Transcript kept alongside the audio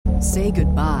Say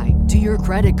goodbye to your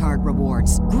credit card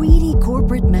rewards. Greedy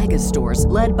corporate mega stores,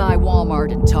 led by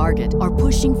Walmart and Target, are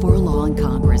pushing for a law in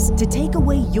Congress to take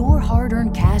away your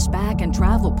hard-earned cash back and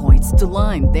travel points to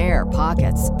line their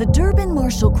pockets. The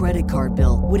Durbin-Marshall credit card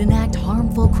bill would enact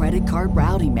harmful credit card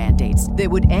routing mandates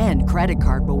that would end credit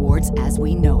card rewards as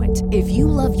we know it. If you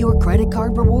love your credit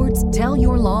card rewards, tell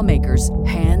your lawmakers,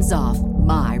 hands off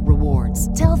my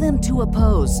rewards. Tell them to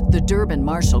oppose the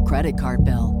Durbin-Marshall credit card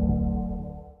bill.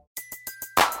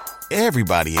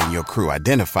 Everybody in your crew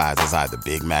identifies as either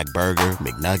Big Mac Burger,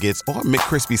 McNuggets, or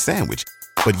McCrispy Sandwich.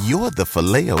 But you're the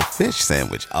Filet-O-Fish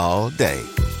Sandwich all day.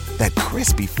 That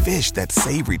crispy fish, that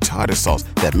savory tartar sauce,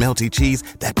 that melty cheese,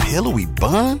 that pillowy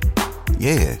bun.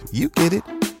 Yeah, you get it.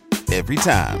 Every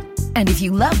time. And if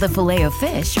you love the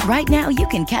Filet-O-Fish, right now you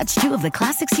can catch two of the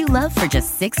classics you love for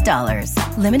just $6.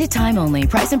 Limited time only.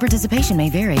 Price and participation may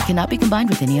vary. Cannot be combined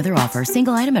with any other offer.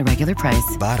 Single item at regular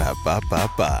price.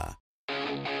 Ba-da-ba-ba-ba.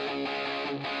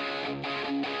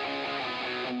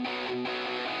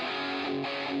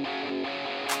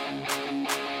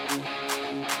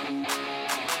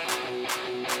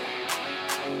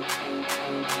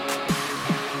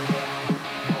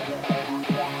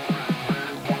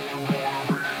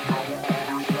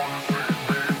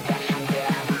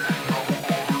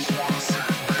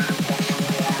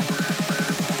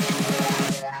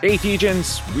 Hey,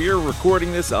 Tegens, we're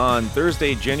recording this on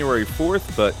Thursday, January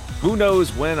 4th, but who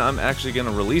knows when I'm actually going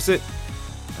to release it.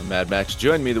 I'm Mad Max.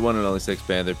 Join me, the one and only Six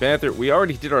Panther. Panther, we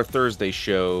already did our Thursday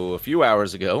show a few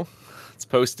hours ago. It's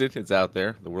posted. It's out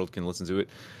there. The world can listen to it.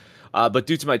 But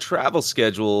due to my travel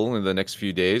schedule in the next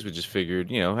few days, we just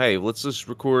figured, hey, let's just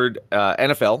record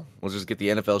NFL. Let's just get the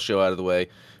NFL show out of the way.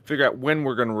 Figure out when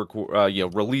we're going to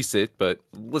record, release it, but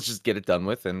let's just get it done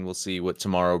with, and we'll see what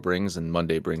tomorrow brings and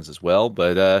Monday brings as well.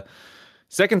 But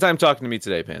second time talking to me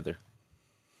today, Panther.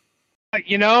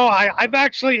 I've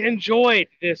actually enjoyed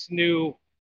this new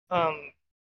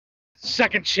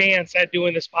second chance at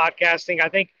doing this podcasting. I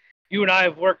think you and I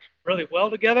have worked really well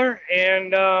together,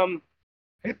 and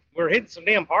we're hitting some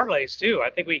damn parlays too. I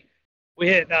think we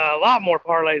hit a lot more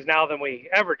parlays now than we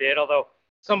ever did, although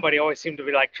somebody always seemed to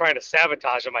be like trying to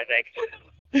sabotage them, I think.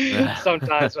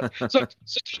 Sometimes. So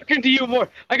talking to you more,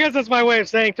 I guess that's my way of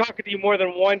saying talking to you more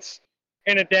than once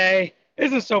in a day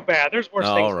isn't so bad. There's worse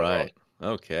things. All right.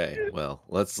 Okay. Well,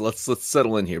 let's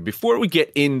settle in here. Before we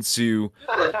get into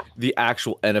the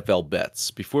actual NFL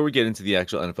bets,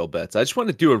 I just want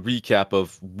to do a recap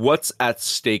of what's at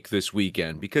stake this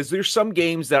weekend, because there's some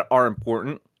games that are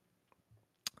important.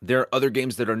 There are other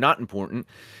games that are not important,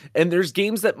 and there's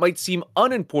games that might seem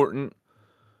unimportant,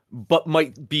 but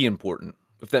might be important,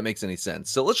 if that makes any sense.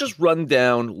 So let's just run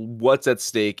down what's at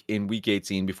stake in Week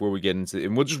 18 before we get into it,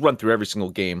 and we'll just run through every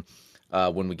single game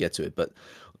when we get to it. But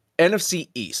NFC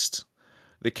East,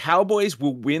 the Cowboys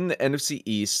will win the NFC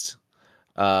East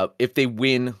if they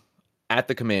win at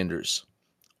the Commanders,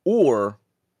 or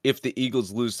if the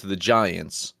Eagles lose to the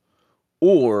Giants,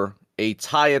 or a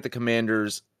tie at the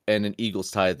Commanders and an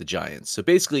Eagles tie at the Giants. So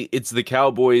basically, it's the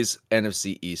Cowboys'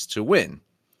 NFC East to win.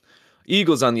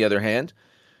 Eagles, on the other hand,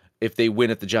 if they win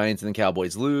at the Giants and the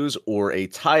Cowboys lose, or a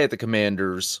tie at the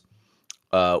Commanders,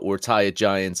 or tie at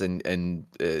Giants and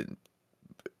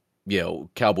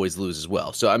Cowboys lose as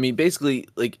well. So, I mean, basically,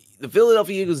 like, the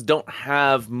Philadelphia Eagles don't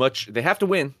have much. They have to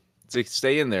win to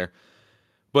stay in there,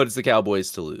 but it's the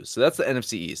Cowboys to lose. So that's the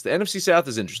NFC East. The NFC South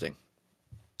is interesting.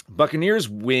 Buccaneers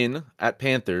win at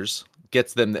Panthers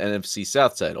gets them the NFC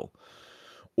South title,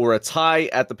 or a tie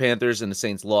at the Panthers and the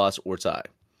Saints loss or tie.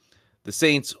 The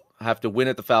Saints have to win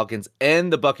at the Falcons, and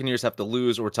the Buccaneers have to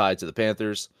lose or tie to the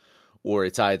Panthers, or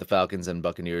a tie at the Falcons and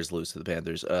Buccaneers lose to the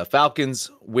Panthers. Falcons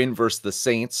win versus the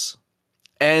Saints,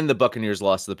 and the Buccaneers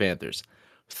lost to the Panthers.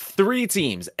 Three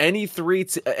teams, any of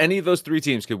those three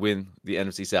teams could win the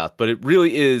NFC South, but it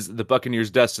really is the Buccaneers'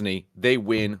 destiny. They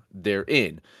win, they're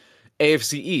in.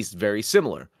 AFC East, very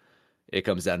similar. It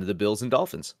comes down to the Bills and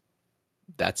Dolphins.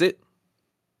 That's it.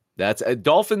 That's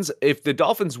Dolphins. If the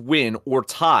Dolphins win or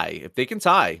tie, if they can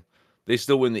tie, they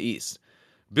still win the East.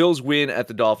 Bills win at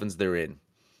the Dolphins, they're in.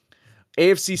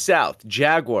 AFC South,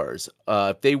 Jaguars.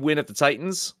 If they win at the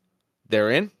Titans,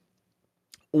 they're in.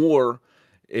 Or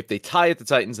if they tie at the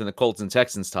Titans and the Colts and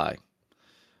Texans tie.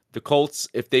 The Colts,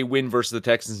 if they win versus the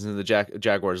Texans and the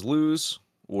Jaguars lose,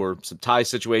 or some tie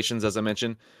situations, as I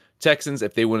mentioned. Texans,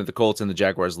 if they win at the Colts and the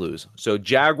Jaguars lose. So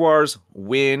Jaguars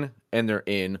win and they're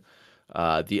in.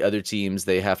 The other teams,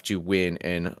 they have to win,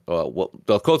 and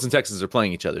the Colts and Texans are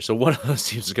playing each other. So one of those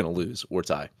teams is going to lose or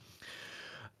tie.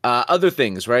 Other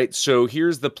things, right? So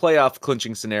here's the playoff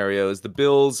clinching scenarios. The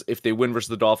Bills, if they win versus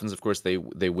the Dolphins, of course, they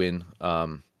win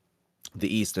the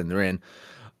East and they're in.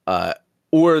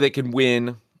 Or they can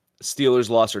win Steelers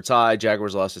loss or tie,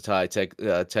 Jaguars loss or tie,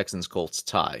 Texans Colts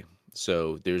tie.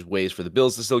 So there's ways for the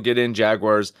Bills to still get in.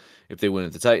 Jaguars if they win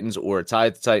at the Titans, or a tie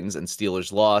at the Titans and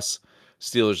Steelers loss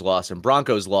and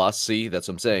Broncos loss. See, that's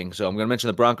what I'm saying. So I'm going to mention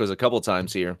the Broncos a couple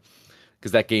times here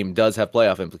because that game does have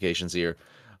playoff implications here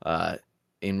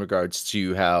in regards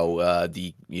to how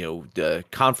the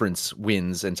conference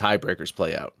wins and tiebreakers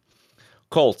play out.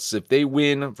 Colts, if they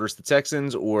win versus the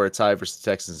Texans, or a tie versus the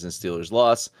Texans and Steelers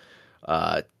loss,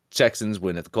 Texans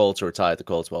win at the Colts or a tie at the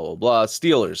Colts, blah, blah, blah.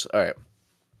 Steelers, all right.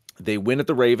 They win at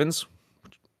the Ravens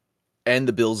and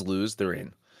the Bills lose, they're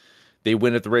in. They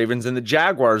win at the Ravens and the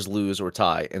Jaguars lose or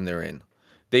tie, and they're in.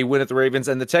 They win at the Ravens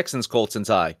and the Texans, Colts, and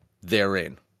tie, they're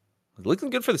in. Looking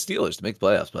good for the Steelers to make the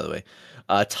playoffs, by the way.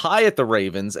 Tie at the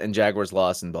Ravens and Jaguars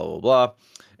loss and blah, blah, blah.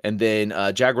 And then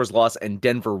Jaguars loss and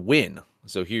Denver win.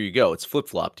 So here you go. It's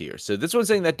flip-flopped here. So this one's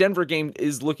saying that Denver game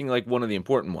is looking like one of the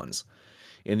important ones.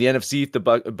 In the NFC,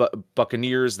 the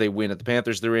Buccaneers, they win at the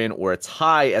Panthers, they're in, or a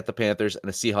tie at the Panthers and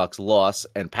a Seahawks loss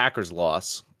and Packers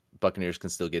loss. Buccaneers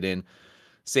can still get in.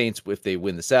 Saints, if they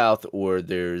win the South, or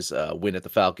there's a win at the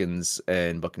Falcons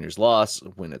and Buccaneers loss,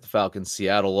 win at the Falcons,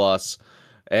 Seattle loss,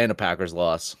 and a Packers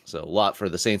loss. So a lot for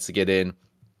the Saints to get in.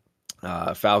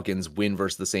 Falcons win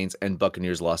versus the Saints and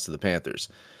Buccaneers loss to the Panthers.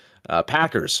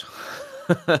 Packers,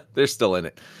 they're still in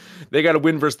it. They got to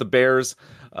win versus the Bears,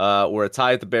 or a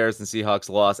tie at the Bears and Seahawks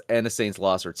loss, and a Saints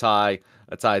loss or tie.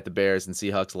 A tie at the Bears and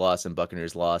Seahawks loss and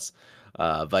Buccaneers loss,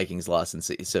 Vikings loss, and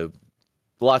so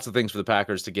lots of things for the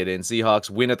Packers to get in. Seahawks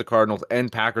win at the Cardinals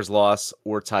and Packers loss,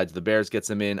 or tied to the Bears gets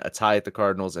them in. A tie at the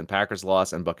Cardinals and Packers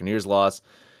loss and Buccaneers loss.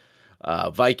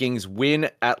 Vikings win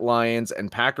at Lions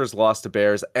and Packers lost to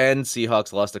Bears and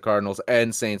Seahawks lost to Cardinals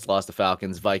and Saints lost to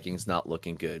Falcons. Vikings not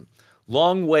looking good.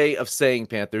 Long way of saying,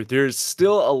 Panther, there's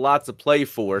still a lot to play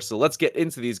for. So let's get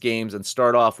into these games and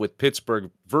start off with Pittsburgh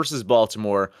versus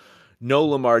Baltimore. No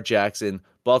Lamar Jackson.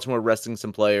 Baltimore resting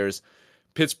some players.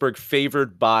 Pittsburgh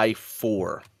favored by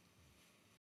 4.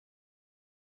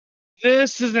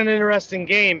 This is an interesting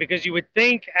game because you would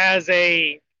think as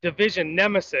a division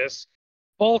nemesis,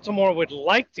 Baltimore would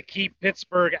like to keep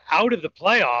Pittsburgh out of the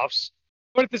playoffs.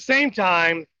 But at the same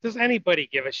time, does anybody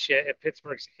give a shit if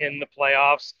Pittsburgh's in the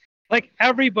playoffs? Like,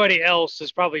 everybody else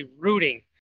is probably rooting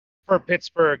for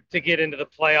Pittsburgh to get into the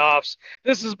playoffs.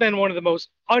 This has been one of the most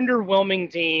underwhelming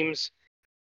teams,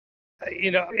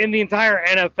 in the entire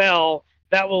NFL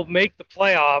that will make the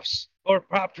playoffs, or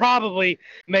probably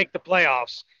make the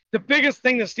playoffs. The biggest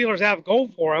thing the Steelers have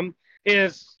going for them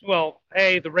is,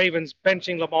 the Ravens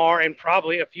benching Lamar and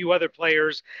probably a few other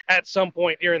players at some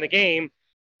point during the game.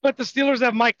 But the Steelers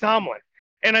have Mike Tomlin.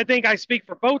 And I think I speak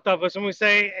for both of us when we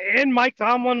say, in Mike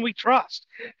Tomlin, we trust.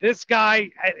 This guy,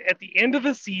 at the end of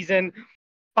the season,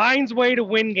 finds way to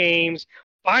win games,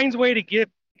 finds way to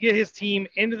get his team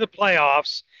into the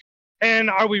playoffs. And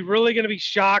are we really going to be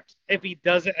shocked if he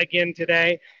does it again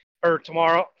today or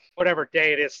tomorrow, whatever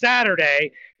day it is,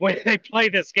 Saturday, when they play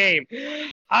this game?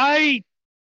 I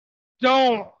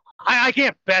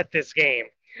can't bet this game.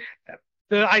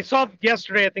 I saw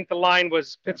yesterday, I think the line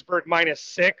was Pittsburgh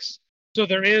 -6. So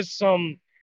there is some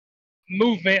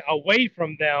movement away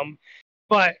from them.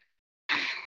 But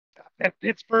at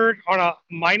Pittsburgh on a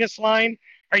minus line,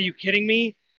 are you kidding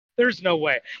me? There's no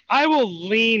way. I will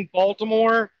lean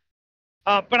Baltimore,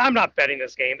 but I'm not betting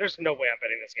this game. There's no way I'm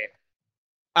betting this game.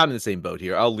 I'm in the same boat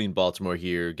here. I'll lean Baltimore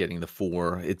here, getting the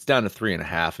 4. It's down to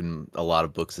 3.5 in a lot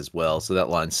of books as well. So that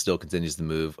line still continues to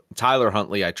move. Tyler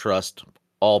Huntley, I trust.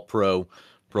 All Pro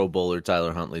Bowler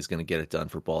Tyler Huntley is going to get it done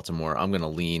for Baltimore. I'm going to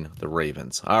lean the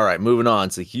Ravens. All right, moving on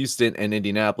to Houston and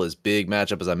Indianapolis. Big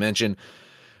matchup, as I mentioned.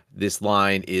 This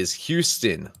line is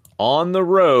Houston on the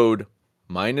road,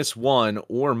 -1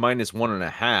 or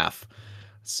 -1.5.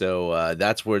 So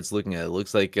that's where it's looking at. It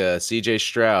looks like C.J.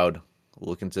 Stroud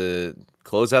looking to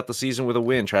close out the season with a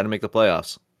win, trying to make the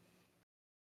playoffs.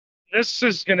 This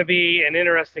is going to be an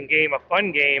interesting game, a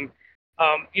fun game.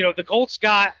 The Colts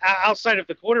got, outside of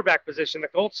the quarterback position, the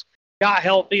Colts got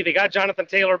healthy. They got Jonathan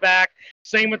Taylor back.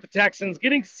 Same with the Texans.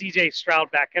 Getting C.J. Stroud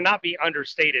back cannot be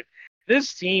understated.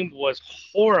 This team was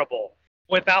horrible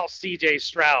without C.J.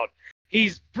 Stroud.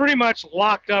 He's pretty much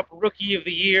locked up Rookie of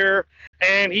the Year,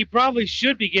 and he probably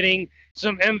should be getting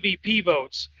some MVP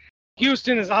votes.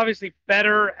 Houston is obviously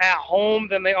better at home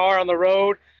than they are on the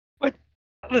road. But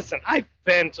listen, I've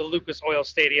been to Lucas Oil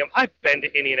Stadium. I've been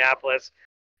to Indianapolis.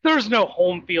 There's no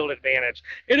home field advantage.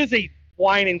 It is a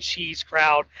wine and cheese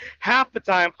crowd. Half the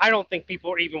time, I don't think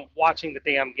people are even watching the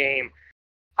damn game.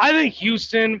 I think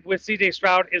Houston with C.J.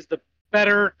 Stroud is the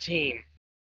better team.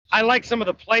 I like some of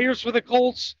the players for the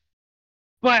Colts,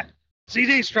 but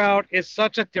CJ Stroud is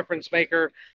such a difference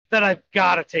maker that I've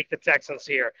got to take the Texans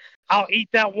here. I'll eat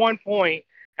that 1 point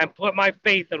and put my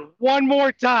faith in one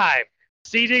more time.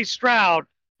 CJ Stroud,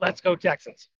 let's go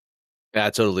Texans. Yeah, I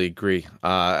totally agree.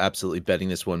 Absolutely betting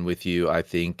this one with you. I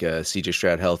think CJ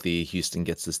Stroud healthy, Houston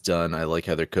gets this done. I like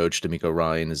how their coach, D'Amico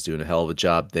Ryan, is doing a hell of a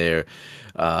job there.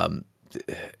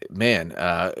 Man,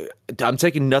 I'm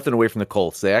taking nothing away from the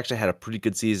Colts. They actually had a pretty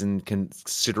good season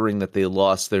considering that they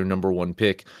lost their number one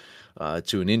pick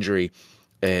to an injury.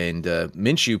 And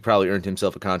Minshew probably earned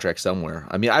himself a contract somewhere.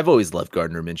 I mean, I've always loved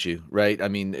Gardner Minshew, right? I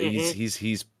mean,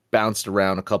 he's bounced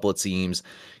around a couple of teams.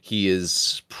 He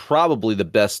is probably the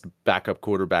best backup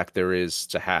quarterback there is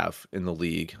to have in the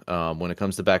league. When it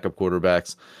comes to backup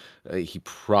quarterbacks, he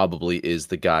probably is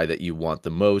the guy that you want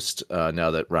the most.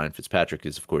 Now that Ryan Fitzpatrick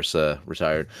is, of course,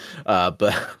 retired,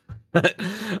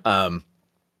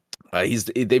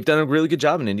 they've done a really good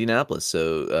job in Indianapolis.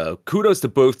 So kudos to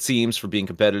both teams for being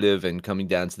competitive and coming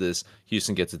down to this.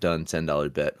 Houston gets it done.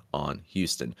 $10 bet on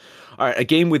Houston. All right, a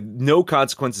game with no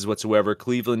consequences whatsoever.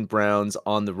 Cleveland Browns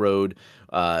on the road,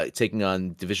 taking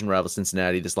on division rival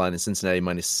Cincinnati. This line is Cincinnati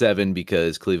 -7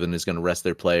 because Cleveland is going to rest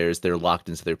their players. They're locked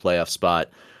into their playoff spot.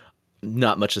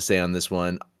 Not much to say on this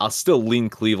one. I'll still lean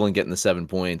Cleveland getting the 7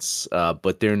 points,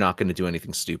 but they're not going to do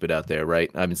anything stupid out there,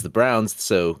 right? I mean, it's the Browns,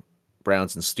 so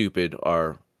Browns and stupid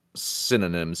are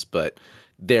synonyms, but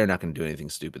they're not going to do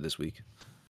anything stupid this week.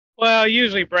 Well,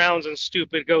 usually Browns and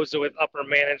stupid goes with upper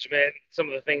management, some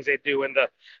of the things they do in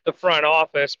the front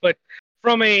office. But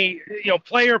from a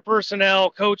player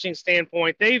personnel coaching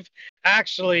standpoint, they've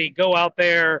actually go out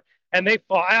there and they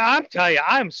fought. I'm telling you,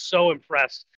 I'm so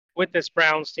impressed with this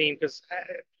Browns team because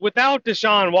without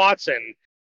Deshaun Watson,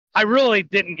 I really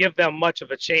didn't give them much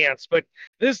of a chance. But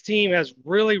this team has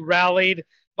really rallied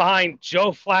behind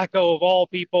Joe Flacco of all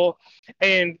people,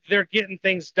 and they're getting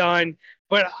things done.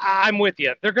 But I'm with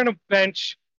you. They're going to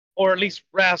bench or at least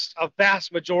rest a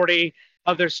vast majority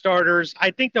of their starters.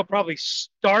 I think they'll probably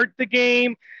start the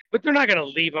game, but they're not going to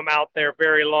leave them out there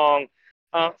very long.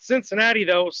 Cincinnati,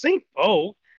 though, same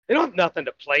boat. They don't have nothing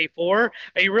to play for.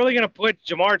 Are you really going to put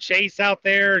Jamar Chase out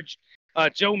there,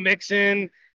 Joe Mixon?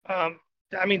 I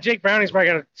mean, Jake Browning's probably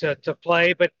going to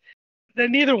play, but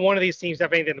neither one of these teams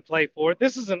have anything to play for.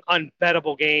 This is an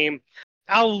unbettable game.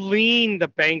 I'll lean the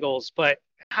Bengals, but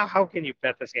how can you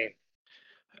bet this game?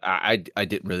 I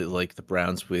didn't really like the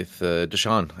Browns with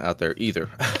Deshaun out there either.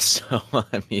 So,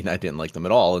 I mean, I didn't like them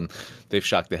at all, and they've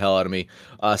shocked the hell out of me.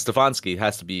 Stefanski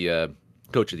has to be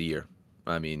Coach of the Year.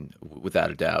 I mean,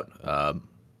 without a doubt.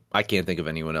 I can't think of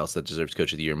anyone else that deserves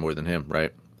Coach of the Year more than him,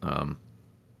 right?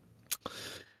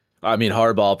 I mean,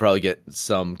 Harbaugh will probably get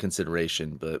some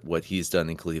consideration, but what he's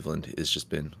done in Cleveland has just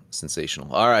been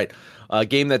sensational. All right, a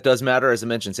game that does matter, as I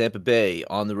mentioned, Tampa Bay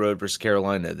on the road versus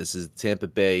Carolina. This is Tampa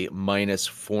Bay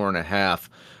 -4.5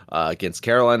 against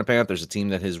Carolina Panthers, a team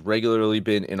that has regularly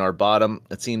been in our bottom,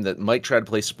 a team that might try to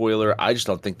play spoiler. I just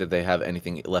don't think that they have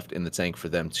anything left in the tank for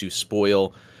them to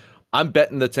spoil. I'm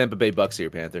betting the Tampa Bay Bucks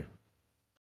here, Panther.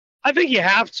 I think you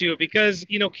have to because,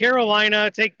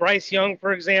 Carolina, take Bryce Young,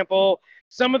 for example,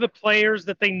 some of the players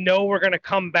that they know are going to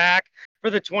come back for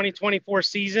the 2024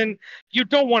 season, you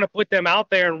don't want to put them out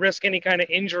there and risk any kind of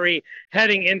injury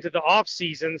heading into the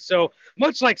offseason. So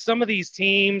much like some of these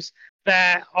teams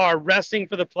that are resting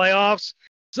for the playoffs,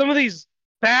 some of these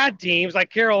bad teams like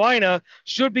Carolina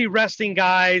should be resting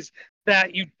guys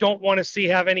that you don't want to see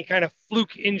have any kind of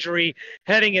fluke injury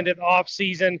heading into the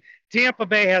offseason. Tampa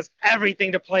Bay has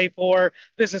everything to play for.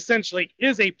 This essentially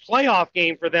is a playoff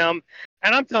game for them.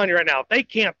 And I'm telling you right now, if they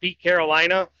can't beat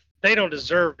Carolina, they don't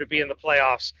deserve to be in the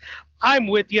playoffs. I'm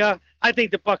with you. I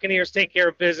think the Buccaneers take care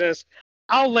of business.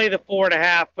 I'll lay the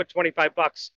 4.5, put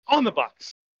 $25 on the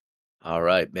Bucks. All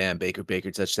right, man. Baker,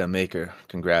 touchdown maker.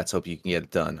 Congrats. Hope you can get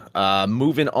it done.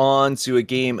 Moving on to a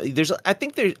game.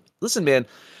 Listen, man,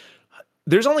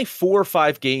 there's only 4 or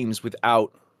 5 games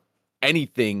without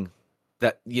anything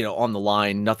that, on the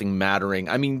line, nothing mattering.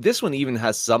 I mean, this one even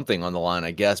has something on the line, I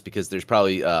guess, because there's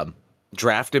probably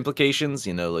draft implications,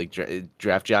 like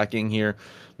draft jockeying here,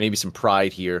 maybe some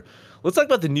pride here. Let's talk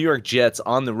about the New York Jets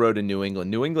on the road in New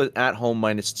England. New England at home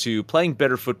 -2, playing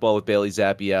better football with Bailey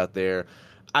Zappi out there.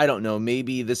 I don't know.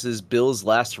 Maybe this is Bill's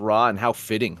last hurrah, and how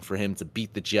fitting for him to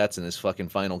beat the Jets in his fucking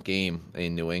final game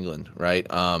in New England, right?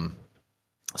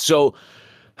 So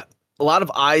a lot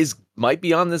of eyes might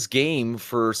be on this game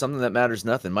for something that matters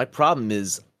nothing. My problem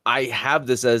is I have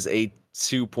this as a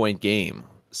 2-point game.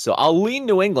 So I'll lean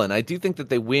New England. I do think that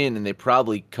they win and they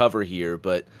probably cover here,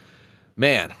 but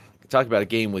man, talk about a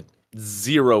game with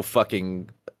zero fucking,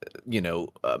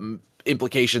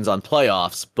 implications on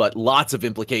playoffs, but lots of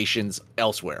implications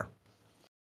elsewhere.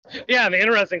 Yeah, and the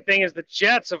interesting thing is the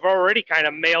Jets have already kind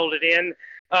of mailed it in.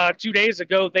 2 days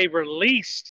ago, they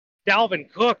released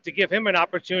Dalvin Cook to give him an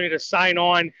opportunity to sign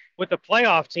on with the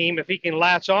playoff team if he can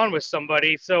latch on with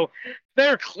somebody. So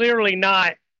they're clearly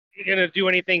not going to do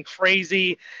anything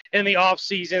crazy in the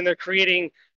offseason. They're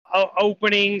creating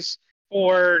openings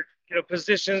for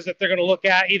positions that they're going to look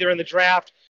at either in the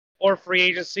draft or free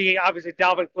agency. Obviously,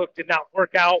 Dalvin Cook did not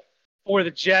work out for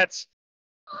the Jets.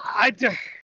 I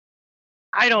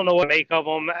don't know what to make of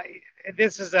them.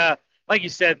 This is like you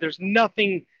said, there's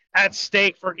nothing at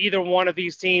stake for either one of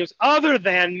these teams other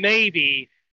than maybe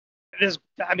this.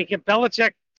 I mean, can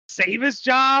Belichick save his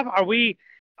job? Are we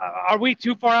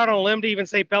too far out on a limb to even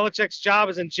say Belichick's job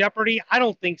is in jeopardy? I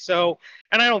don't think so,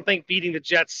 and I don't think beating the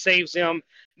Jets saves him.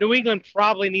 New England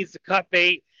probably needs to cut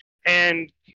bait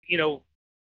and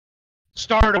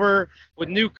start over with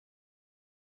new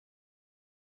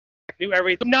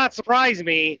everything. It would not surprise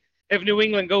me if New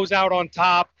England goes out on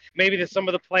top. Maybe some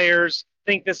of the players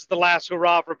think this is the last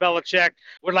hurrah for Belichick,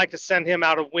 would like to send him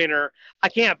out a winner. I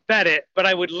can't bet it, but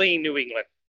I would lean New England.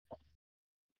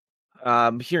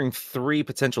 I'm hearing three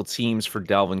potential teams for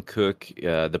Dalvin Cook,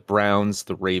 the Browns,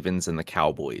 the Ravens, and the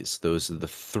Cowboys. Those are the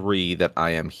three that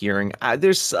I am hearing.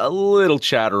 There's a little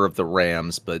chatter of the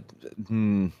Rams, but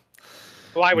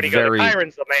why would he go?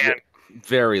 Kyron's the man.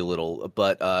 Very little,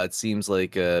 but it seems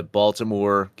like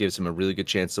Baltimore gives him a really good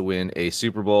chance to win a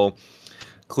Super Bowl.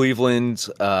 Cleveland,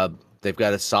 they've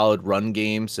got a solid run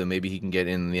game, so maybe he can get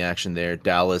in the action there.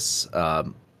 Dallas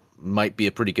might be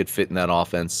a pretty good fit in that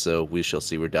offense, so we shall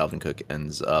see where Dalvin Cook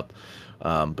ends up.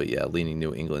 But yeah, leaning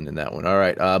New England in that one. All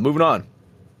right, moving on.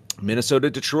 Minnesota,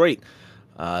 Detroit.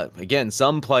 Again,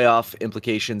 some playoff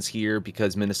implications here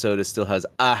because Minnesota still has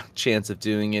a chance of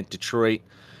doing it. Detroit,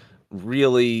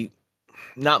 really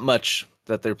not much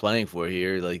that they're playing for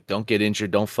here. Like, don't get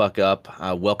injured, don't fuck up.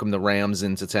 Welcome the Rams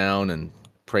into town and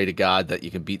pray to God that you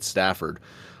can beat Stafford.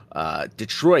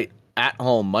 Detroit at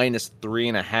home,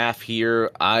 -3.5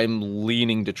 here. I'm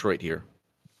leaning Detroit here.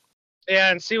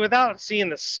 Yeah, and see, without seeing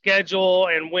the schedule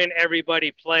and when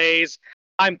everybody plays,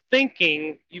 I'm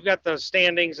thinking you've got the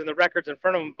standings and the records in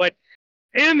front of them, but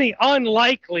in the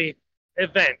unlikely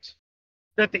event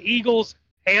that the Eagles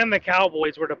and the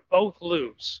Cowboys were to both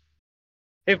lose,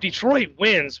 if Detroit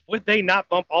wins, would they not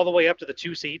bump all the way up to the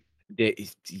 2 seed?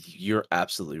 You're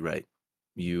absolutely right.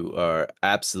 You are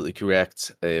absolutely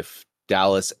correct. If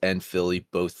Dallas and Philly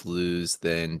both lose,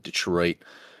 then Detroit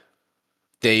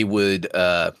they would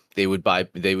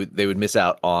miss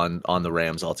out on the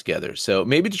Rams altogether. So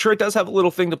maybe Detroit does have a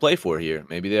little thing to play for here.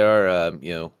 Maybe they are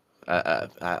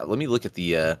let me look at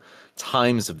the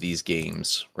times of these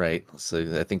games, right?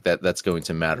 So I think that's going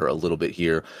to matter a little bit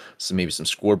here. So maybe some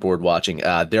scoreboard watching.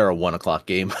 They're a 1:00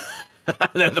 game.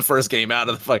 Then the first game out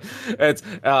of the fight. It's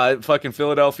fucking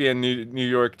Philadelphia and New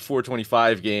York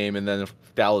 4:25 game, and then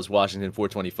Dallas Washington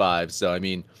 4:25. So I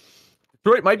mean,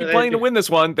 Detroit might be playing to win this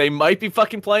one. They might be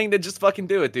fucking playing to just fucking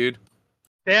do it, dude.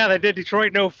 Yeah, they did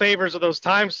Detroit no favors with those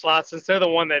time slots since they're the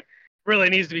one that really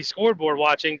needs to be scoreboard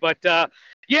watching. But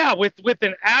yeah, with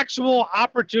an actual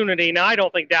opportunity. Now, I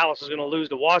don't think Dallas is going to lose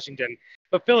to Washington,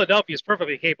 but Philadelphia is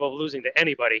perfectly capable of losing to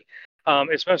anybody,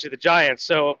 especially the Giants.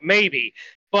 So maybe.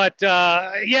 But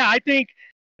yeah, I think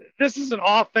this is an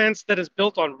offense that is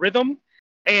built on rhythm,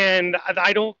 and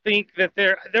I don't think that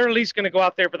they're at least going to go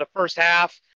out there for the first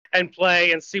half and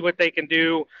play and see what they can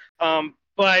do.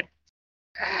 But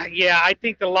yeah, I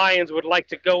think the Lions would like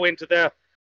to go into the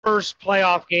first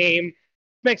playoff game.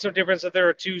 Makes no difference if they're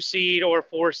a 2 seed or a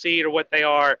 4 seed or what they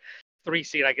are. 3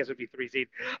 seed, I guess, would be 3 seed.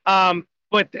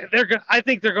 But I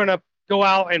think they're going to go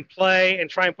out and play and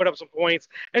try and put up some points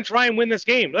and try and win this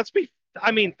game.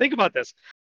 Think about this.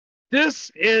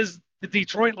 This is the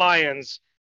Detroit Lions'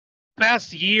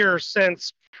 best year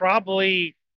since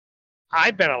probably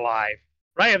I've been alive,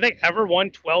 right? Have they ever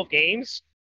won 12 games?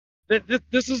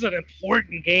 This is an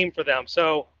important game for them.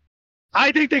 So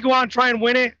I think they go out and try and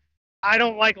win it. I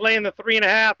don't like laying the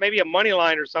 3.5, maybe a money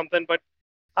line or something. But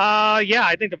yeah,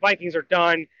 I think the Vikings are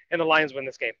done and the Lions win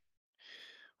this game.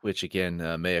 Which, again,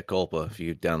 mea culpa. If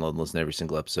you download and listen to every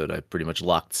single episode, I pretty much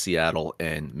locked Seattle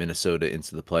and Minnesota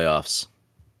into the playoffs.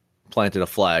 Planted a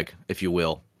flag, if you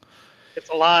will. It's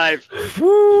alive.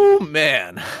 Woo,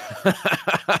 man.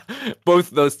 Both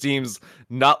those teams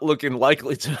not looking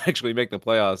likely to actually make the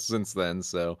playoffs since then,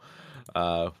 so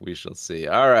we shall see.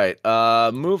 All right,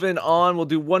 moving on. We'll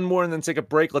do one more and then take a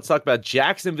break. Let's talk about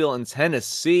Jacksonville and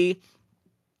Tennessee.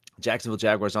 Jacksonville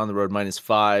Jaguars on the road,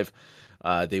 -5.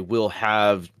 They will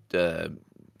have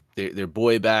their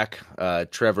boy back.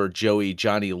 Trevor, Joey,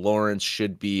 Johnny Lawrence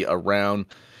should be around.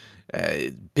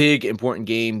 Big, important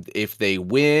game. If they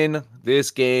win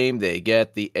this game, they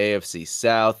get the AFC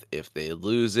South. If they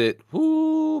lose it,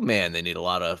 whoo, man, they need a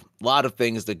lot of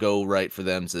things to go right for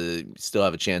them to still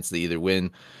have a chance to either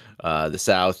win the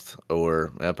South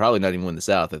or probably not even win the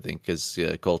South, I think, because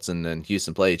Colts and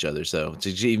Houston play each other. So to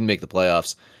even make the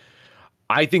playoffs,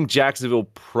 I think Jacksonville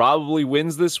probably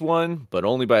wins this one, but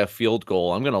only by a field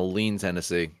goal. I'm going to lean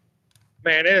Tennessee.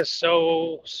 Man, it is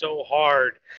so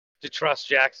hard to trust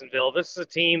Jacksonville. This is a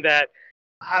team that,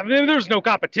 I mean, there's no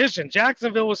competition.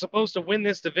 Jacksonville was supposed to win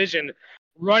this division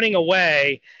running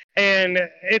away, and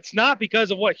it's not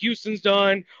because of what Houston's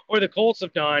done or the Colts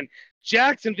have done.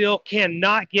 Jacksonville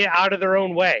cannot get out of their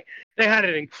own way. They had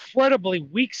an incredibly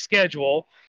weak schedule.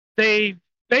 They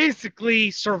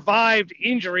basically survived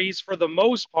injuries for the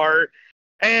most part,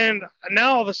 and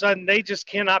now all of a sudden they just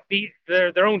cannot beat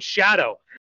their own shadow.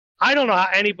 I don't know how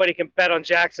anybody can bet on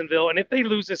Jacksonville, and if they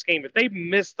lose this game, if they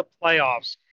miss the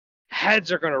playoffs,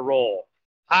 heads are going to roll.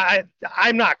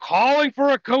 I'm not calling for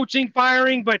a coaching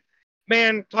firing, but,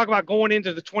 man, talk about going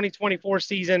into the 2024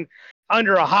 season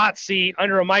under a hot seat,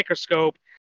 under a microscope.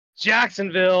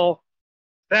 Jacksonville,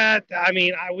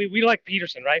 we like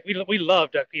Peterson, right? We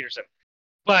love Doug Peterson.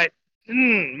 But,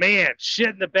 man, shit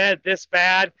in the bed this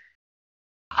bad.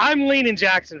 I'm leaning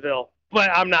Jacksonville,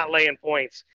 but I'm not laying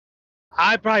points.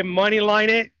 I'd probably money line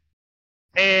it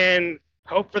and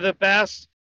hope for the best.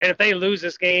 And if they lose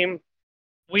this game,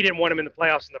 we didn't want them in the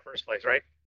playoffs in the first place, right?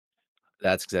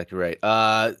 That's exactly right.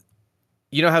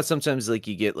 You know how sometimes like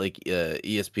you get like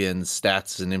ESPN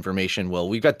stats and information? Well,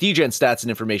 we've got DGen stats and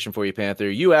information for you, Panther.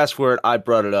 You asked for it. I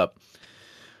brought it up.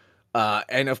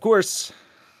 And of course,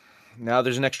 now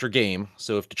there's an extra game.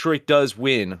 So if Detroit does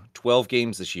win 12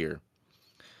 games this year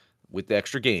with the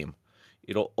extra game,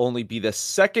 it'll only be the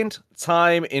second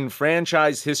time in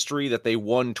franchise history that they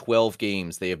won 12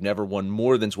 games. They have never won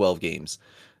more than 12 games.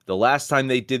 The last time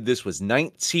they did this was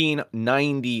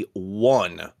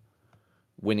 1991,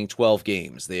 winning 12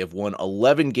 games. They have won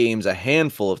 11 games a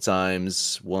handful of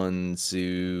times. 1,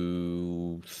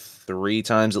 2, 3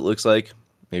 times, it looks like.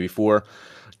 Maybe 4.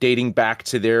 Dating back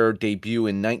to their debut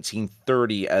in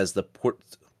 1930 as the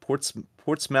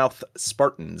Portsmouth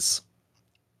Spartans.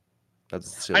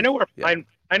 I know where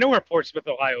Portsmouth,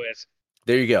 Ohio is.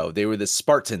 There you go. They were the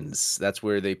Spartans. That's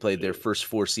where they played their first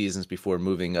 4 seasons before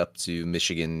moving up to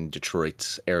Michigan,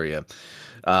 Detroit area.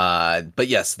 But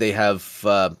yes, they have.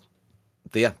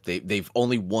 They've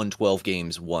only won 12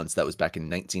 games once. That was back in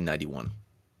 1991.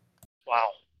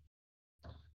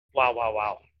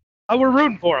 Wow. We're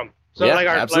rooting for them. So yeah, like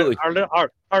absolutely.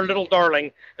 Our little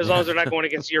darling, as long as they're not going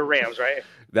against your Rams, right?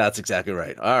 That's exactly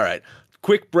right. All right.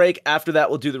 Quick break. After that,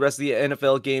 we'll do the rest of the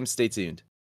NFL games. Stay tuned.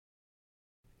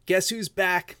 Guess who's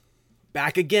back?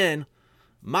 Back again.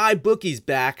 My bookie's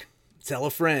back. Tell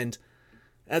a friend.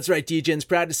 That's right, DGen's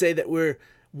proud to say that we're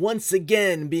once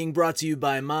again being brought to you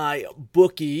by My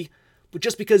Bookie. But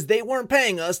just because they weren't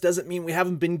paying us doesn't mean we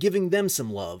haven't been giving them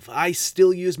some love. I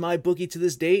still use My Bookie to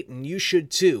this date, and you should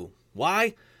too.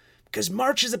 Why? Because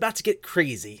March is about to get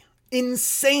crazy.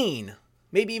 Insane.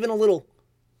 Maybe even a little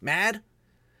mad.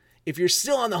 If you're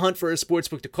still on the hunt for a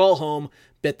sportsbook to call home,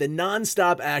 bet the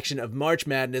non-stop action of March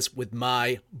Madness with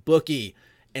My Bookie.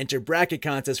 Enter bracket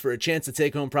contests for a chance to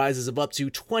take home prizes of up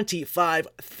to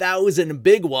 25,000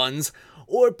 big ones,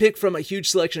 or pick from a huge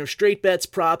selection of straight bets,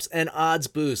 props, and odds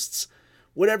boosts.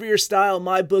 Whatever your style,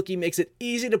 My Bookie makes it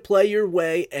easy to play your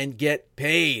way and get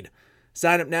paid.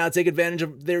 Sign up now, take advantage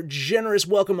of their generous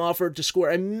welcome offer to score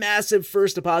a massive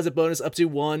first deposit bonus up to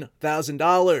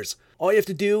 $1,000. All you have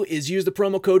to do is use the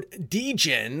promo code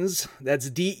DGENS, that's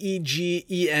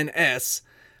DEGENS,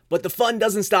 but the fun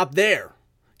doesn't stop there.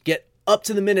 Get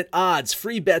up-to-the-minute odds,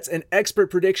 free bets, and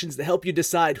expert predictions to help you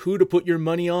decide who to put your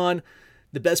money on.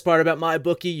 The best part about My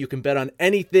Bookie, you can bet on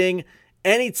anything,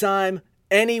 anytime,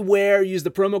 anywhere. Use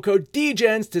the promo code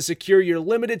DGENS to secure your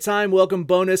limited-time welcome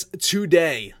bonus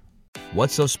today.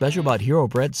 What's so special about Hero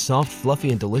Bread's soft,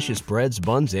 fluffy, and delicious breads,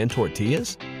 buns, and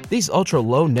tortillas? These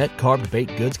ultra-low net-carb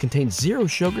baked goods contain zero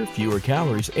sugar, fewer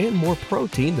calories, and more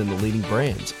protein than the leading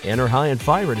brands, and are high in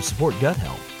fiber to support gut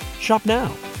health. Shop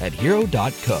now at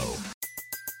Hero.co.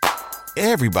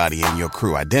 Everybody in your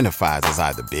crew identifies as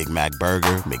either Big Mac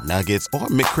Burger, McNuggets, or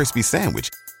McCrispy Sandwich.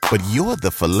 But you're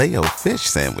the Filet-O-Fish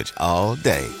Sandwich all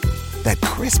day. That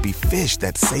crispy fish,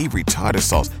 that savory tartar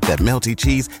sauce, that melty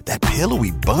cheese, that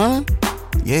pillowy bun.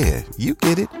 Yeah, you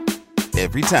get it.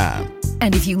 Every time.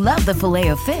 And if you love the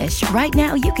Filet-O-Fish, right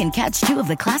now you can catch 2 of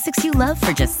the classics you love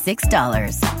for just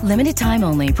 $6. Limited time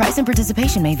only. Price and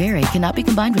participation may vary. Cannot be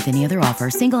combined with any other offer.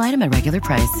 Single item at regular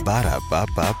price.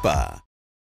 Ba-da-ba-ba-ba.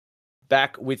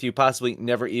 back with you, possibly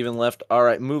never even left. All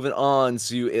right, moving on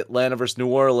to Atlanta versus New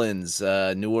Orleans.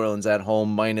 New Orleans at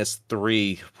home,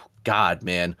 -3. God,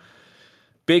 man.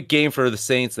 Big game for the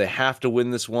Saints. They have to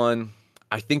win this one.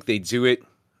 I think they do it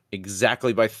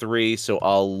exactly by 3, so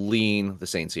I'll lean the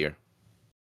Saints here.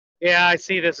 Yeah, I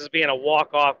see this as being a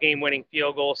walk-off game-winning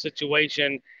field goal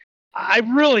situation. I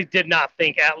really did not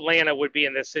think Atlanta would be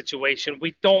in this situation.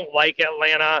 We don't like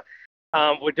Atlanta.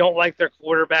 We don't like their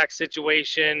quarterback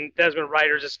situation. Desmond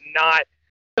Ridder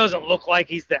doesn't look like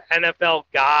he's the NFL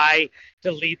guy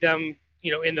to lead them,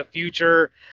 in the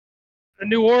future.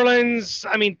 New Orleans,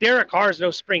 Derek Carr is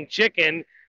no spring chicken,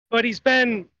 but he's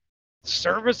been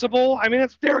serviceable.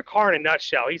 That's Derek Carr in a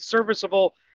nutshell. He's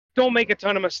serviceable. Don't make a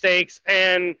ton of mistakes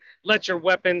and let your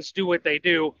weapons do what they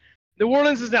do. New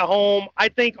Orleans is at home. I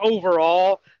think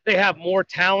overall they have more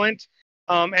talent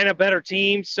and a better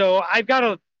team. So I'm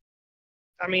not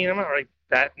really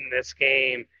betting this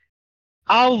game.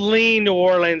 I'll lean New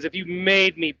Orleans. If you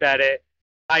made me bet it,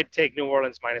 I'd take New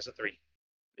Orleans -3.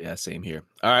 Yeah, same here.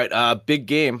 All right, big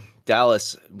game.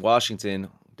 Dallas, Washington.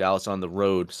 Dallas on the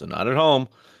road, so not at home.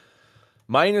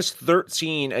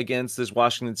 -13 against this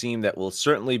Washington team that will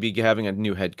certainly be having a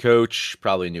new head coach,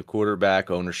 probably a new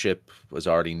quarterback. Ownership was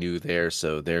already new there,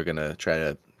 so they're gonna try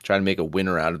to make a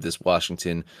winner out of this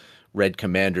Washington Red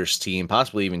Commanders team.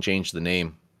 Possibly even change the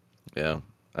name. Yeah,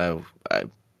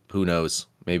 who knows?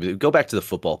 Maybe go back to the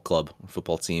football club,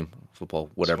 football team,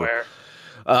 football whatever.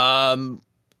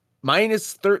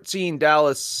 -13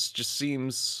 Dallas just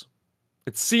seems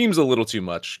a little too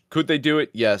much. Could they do it?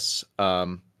 Yes.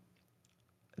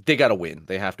 They got to win.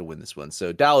 They have to win this one.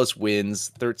 So Dallas wins.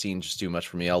 13 just too much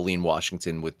for me. I'll lean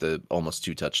Washington with the almost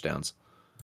 2 touchdowns.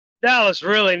 Dallas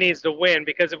really needs to win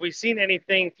because if we've seen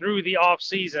anything through the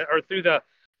offseason or through the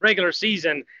regular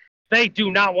season, they do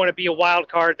not want to be a wild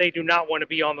card. They do not want to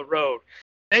be on the road.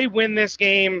 They win this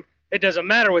game. It doesn't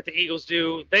matter what the Eagles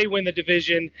do. They win the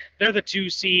division. They're the 2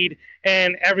 seed,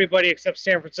 and everybody except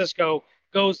San Francisco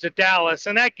goes to Dallas,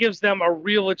 and that gives them a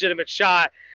real legitimate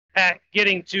shot at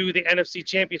getting to the NFC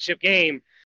Championship game.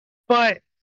 But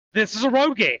this is a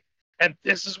road game, and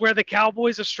this is where the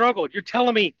Cowboys have struggled. You're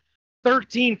telling me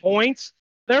 13 points?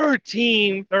 There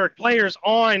are players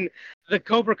on the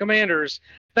Cobra Commanders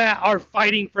that are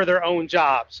fighting for their own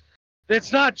jobs.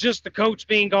 It's not just the coach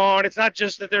being gone. It's not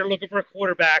just that they're looking for a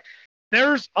quarterback.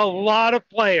 There's a lot of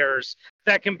players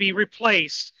that can be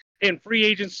replaced in free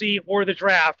agency or the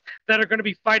draft that are going to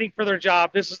be fighting for their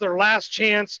job. This is their last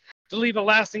chance to leave a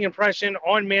lasting impression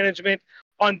on management,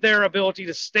 on their ability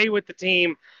to stay with the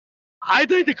team. I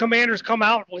think the Commanders come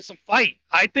out with some fight.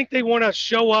 I think they want to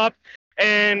show up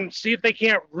and see if they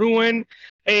can't ruin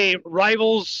a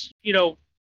rival's,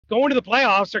 going to the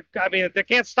playoffs. They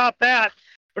can't stop that.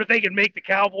 But if they can make the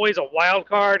Cowboys a wild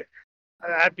card,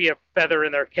 that'd be a feather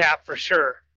in their cap for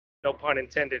sure. No pun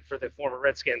intended for the former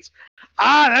Redskins.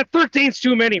 That 13's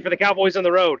too many for the Cowboys on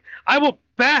the road. I will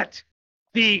bet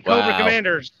the Cobra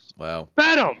Commanders. Wow.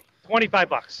 Bet them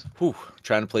 $25. Whew,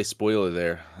 trying to play spoiler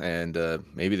there, and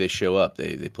maybe they show up.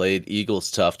 They played Eagles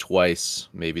tough twice.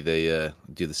 Maybe they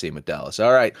do the same with Dallas.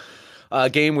 All right,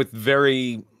 game with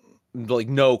very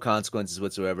no consequences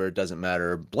whatsoever. It doesn't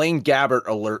matter. Blaine Gabbert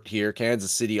alert here.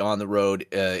 Kansas City on the road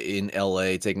in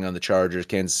LA taking on the Chargers.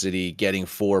 Kansas City getting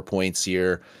 4 points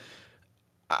here.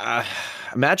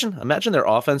 Imagine their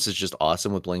offense is just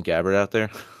awesome with Blaine Gabbert out there.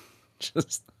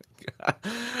 Just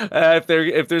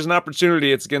if there's an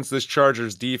opportunity, it's against this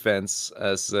Chargers defense.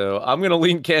 So I'm gonna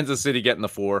lean Kansas City getting the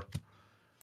 4.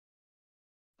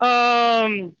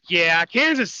 Yeah,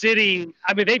 Kansas City.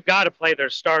 They've got to play their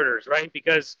starters, right?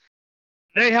 Because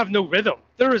they have no rhythm.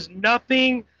 There is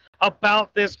nothing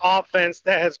about this offense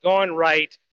that has gone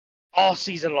right all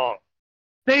season long.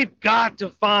 They've got to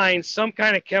find some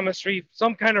kind of chemistry,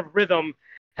 some kind of rhythm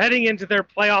heading into their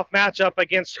playoff matchup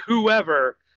against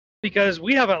whoever, because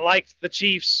we haven't liked the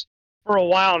Chiefs for a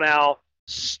while now.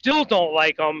 Still don't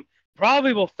like them.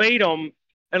 Probably will fade them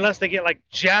unless they get like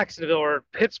Jacksonville or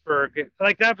Pittsburgh.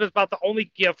 Like that is about the only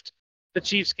gift the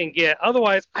Chiefs can get.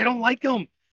 Otherwise, I don't like them.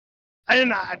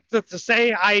 And to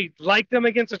say I like them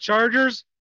against the Chargers,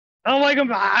 I don't like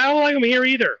them. I don't like them here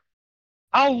either.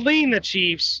 I'll lean the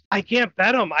Chiefs. I can't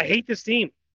bet them. I hate this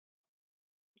team.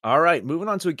 All right, moving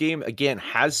on to a game again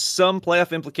has some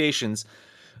playoff implications.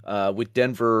 With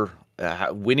Denver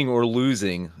winning or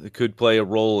losing, it could play a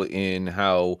role in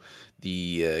how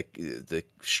the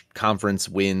conference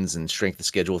wins and strength of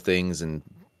schedule things and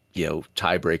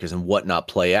tiebreakers and whatnot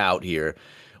play out here.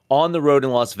 On the road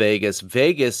in Las Vegas,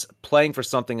 Vegas playing for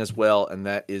something as well, and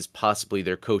that is possibly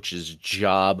their coach's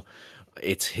job.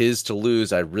 It's his to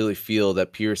lose. I really feel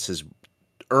that Pierce has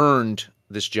earned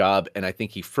this job, and I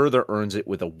think he further earns it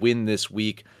with a win this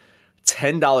week.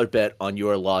 $10 bet on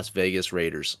your Las Vegas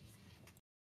Raiders.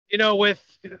 With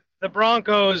the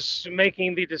Broncos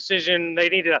making the decision, they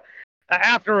need to,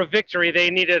 after a victory, they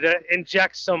needed to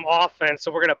inject some offense.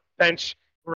 So we're going to bench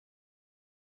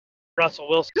Russell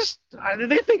Wilson.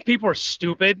 They think people are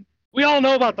stupid. We all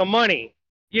know about the money.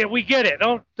 Yeah, we get it.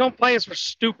 Don't play us for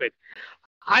stupid.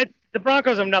 The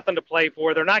Broncos have nothing to play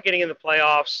for. They're not getting in the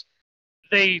playoffs.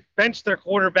 They benched their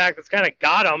quarterback that's kind of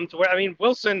got them to where,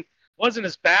 Wilson wasn't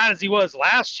as bad as he was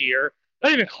last year.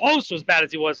 Not even close to as bad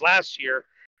as he was last year.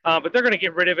 But they're going to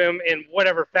get rid of him in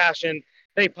whatever fashion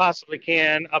they possibly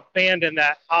can, abandon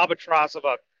that albatross of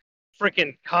a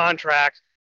freaking contract.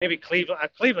 Maybe Cleveland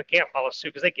can't follow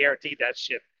suit because they guaranteed that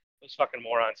shit. Those fucking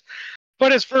morons.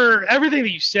 But as for everything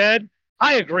that you said,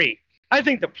 I agree. I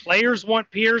think the players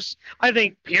want Pierce. I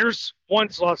think Pierce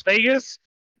wants Las Vegas.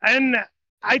 And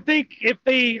I think if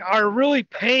they are really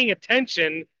paying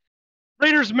attention,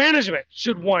 Raiders management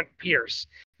should want Pierce.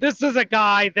 This is a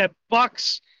guy that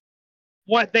bucks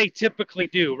what they typically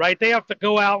do, right? They have to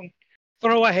go out and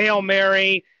throw a Hail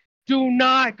Mary. Do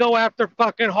not go after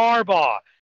fucking Harbaugh.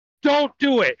 Don't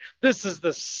do it. This is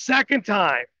the second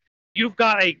time you've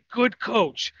got a good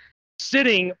coach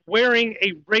sitting wearing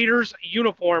a Raiders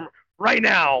uniform right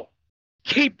now.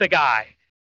 Keep the guy.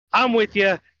 I'm with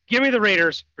you. Give me the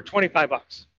Raiders for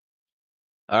 $25.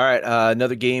 All right,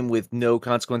 another game with no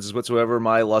consequences whatsoever.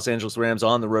 My Los Angeles Rams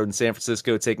on the road in San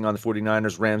Francisco taking on the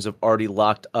 49ers. Rams have already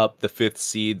locked up the 5th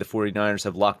seed. The 49ers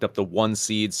have locked up the 1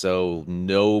 seed, so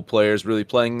no players really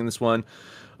playing in this one.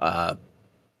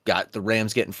 Got the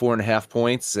Rams getting 4.5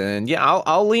 points, and yeah,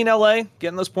 I'll lean LA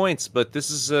getting those points, but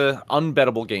this is an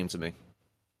unbettable game to me.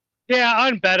 Yeah,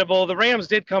 unbettable. The Rams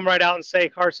did come right out and say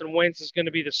Carson Wentz is going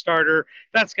to be the starter.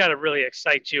 That's got to really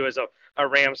excite you as a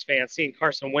Rams fan, seeing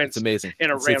Carson Wentz. It's amazing. In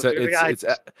a Rams.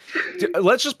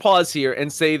 Let's just pause here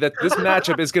and say that this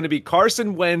matchup is going to be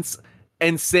Carson Wentz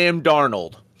and Sam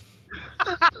Darnold.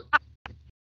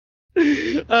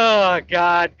 Oh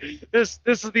God, this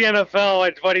is the NFL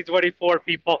in 2024,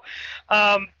 people.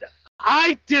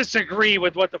 I disagree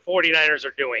with what the 49ers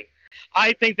are doing.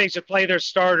 I think they should play their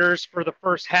starters for the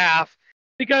first half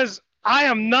because I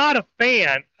am not a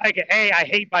fan. I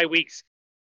hate bye weeks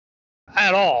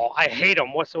at all. I hate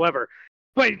them whatsoever.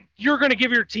 But you're going to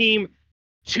give your team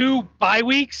 2 bye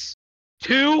weeks?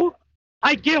 2?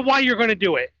 I get why you're going to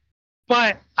do it,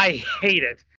 but I hate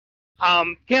it.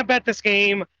 Can't bet this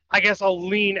game. I guess I'll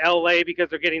lean LA because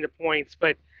they're getting the points,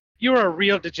 but you're a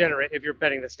real degenerate if you're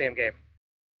betting this damn game.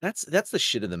 That's the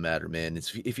shit of the matter, man.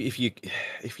 It's if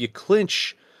you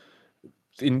clinch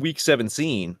in week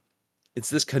 17, it's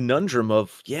this conundrum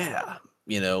of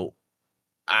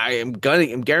I'm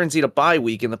guaranteed a bye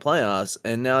week in the playoffs,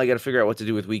 and now I got to figure out what to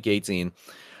do with week 18.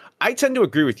 I tend to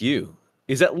agree with you.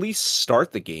 Is at least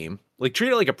start the game, like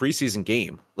treat it like a preseason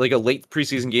game, like a late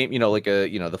preseason game. Like the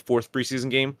 4th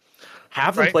preseason game.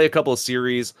 Have them play a couple of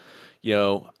series.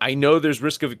 I know there's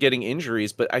risk of getting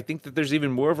injuries, but I think that there's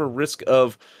even more of a risk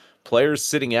of players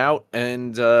sitting out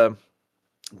and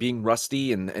being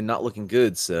rusty and not looking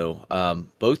good. So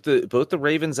both the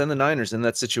Ravens and the Niners in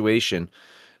that situation.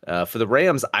 For the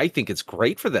Rams, I think it's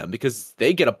great for them because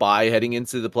they get a bye heading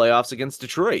into the playoffs against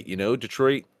Detroit.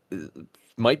 Detroit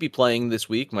might be playing this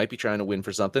week, might be trying to win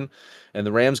for something, and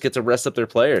the Rams get to rest up their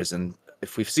players. And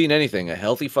if we've seen anything, a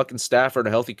healthy fucking Stafford, a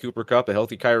healthy Cooper Kupp, a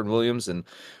healthy Kyren Williams, and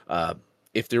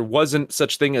if there wasn't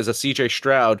such thing as a CJ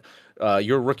Stroud,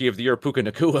 your rookie of the year, Puka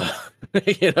Nacua,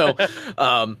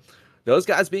 those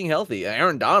guys being healthy,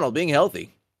 Aaron Donald being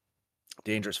healthy,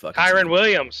 dangerous fucking Kyren team.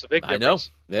 Williams, a big difference.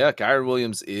 I know. Yeah, Kyren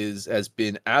Williams has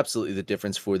been absolutely the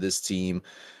difference for this team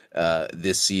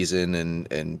this season,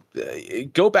 and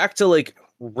go back to like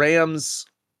Rams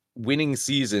winning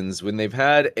seasons when they've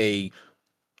had a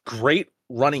great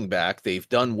running back, they've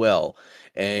done well,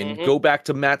 and go back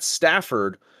to Matt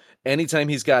Stafford. Anytime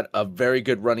he's got a very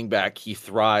good running back, he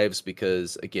thrives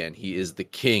because, again, he is the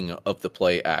king of the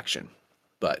play action.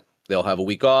 But they'll have a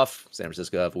week off. San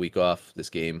Francisco will have a week off. This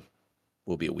game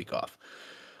will be a week off.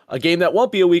 A game that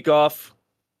won't be a week off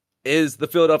is the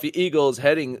Philadelphia Eagles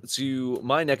heading to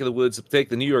my neck of the woods to take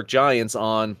the New York Giants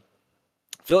on.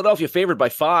 Philadelphia favored by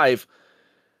 5.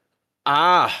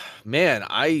 Man,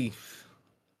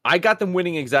 I got them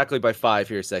winning exactly by 5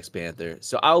 here, Sex Panther.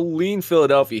 So I'll lean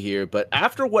Philadelphia here. But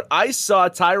after what I saw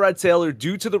Tyrod Taylor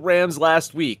do to the Rams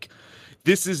last week,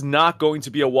 this is not going to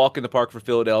be a walk in the park for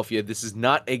Philadelphia. This is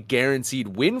not a guaranteed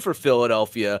win for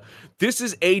Philadelphia. This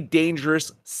is a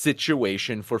dangerous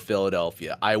situation for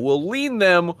Philadelphia. I will lean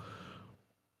them,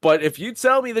 but if you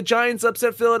tell me the Giants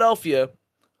upset Philadelphia,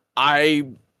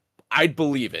 I'd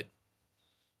believe it.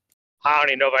 I don't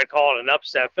even know if I'd call it an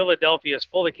upset. Philadelphia is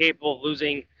fully capable of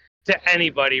losing to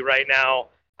anybody right now.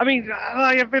 I mean,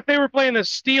 if they were playing the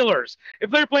Steelers,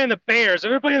 if they were playing the Bears, if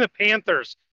they were playing the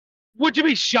Panthers, would you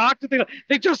be shocked if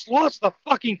they just lost the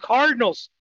fucking Cardinals?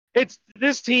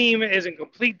 This team is in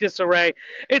complete disarray.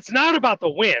 It's not about the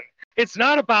win. It's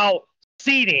not about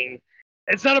seeding.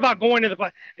 It's not about going to the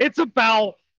play. It's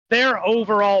about their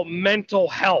overall mental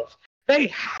health. They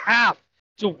have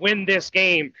to win this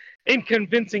game in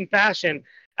convincing fashion,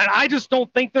 and I just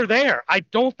don't think they're there. I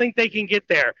don't think they can get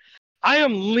there. I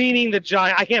am leaning the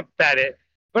Giants. I can't bet it,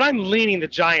 but I'm leaning the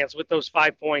Giants with those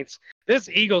 5 points. This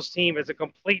Eagles team is a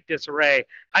complete disarray.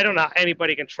 I don't know how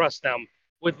anybody can trust them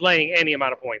with laying any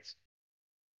amount of points.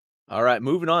 All right,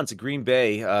 moving on to Green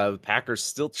Bay. Packers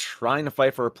still trying to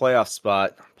fight for a playoff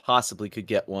spot, possibly could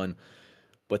get one,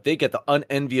 but they get the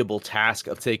unenviable task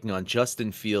of taking on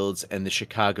Justin Fields and the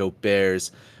Chicago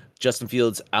Bears. Justin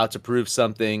Fields out to prove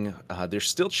something. There's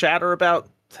still chatter about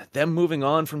them moving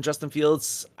on from Justin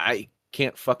Fields. I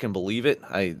can't fucking believe it.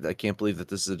 I can't believe that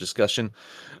this is a discussion,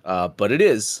 but it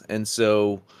is. And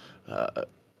so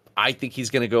I think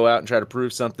he's going to go out and try to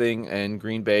prove something, and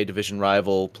Green Bay, division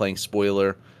rival, playing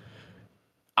spoiler.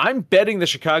 I'm betting the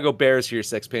Chicago Bears here,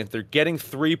 Sex Panther, getting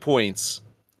 3 points,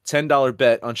 $10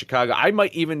 bet on Chicago. I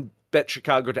might even bet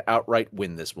Chicago to outright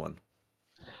win this one.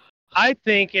 I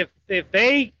think if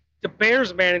the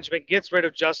Bears management gets rid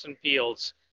of Justin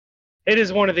Fields, it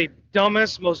is one of the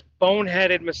dumbest, most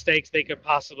boneheaded mistakes they could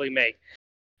possibly make.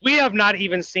 We have not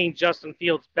even seen Justin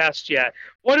Fields' best yet.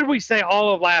 What did we say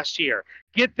all of last year?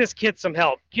 Get this kid some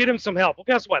help. Get him some help. Well,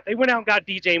 guess what? They went out and got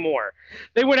DJ Moore.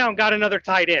 They went out and got another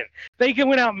tight end. They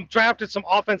went out and drafted some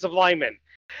offensive linemen.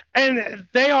 And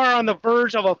they are on the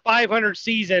verge of a 500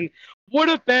 season. Would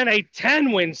have been a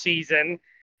 10-win season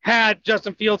had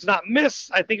Justin Fields not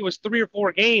missed, I think it was 3 or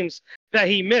 4 games that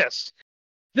he missed.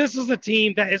 This is a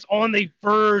team that is on the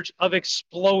verge of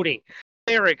exploding.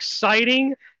 They're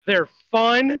exciting. They're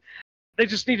fun. They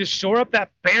just need to shore up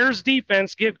that Bears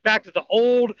defense, get back to the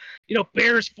old,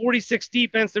 Bears 46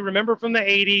 defense they remember from the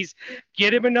 80s,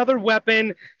 get him another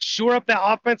weapon, shore up that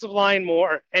offensive line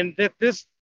more, and that this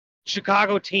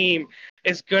Chicago team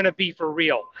is going to be for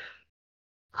real.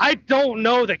 I don't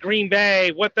know that Green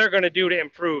Bay, what they're going to do to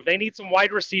improve. They need some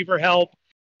wide receiver help.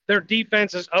 Their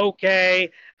defense is okay.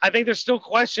 I think there's still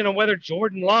question on whether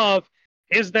Jordan Love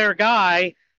is their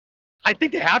guy. I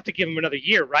think they have to give him another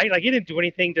year, right? Like, he didn't do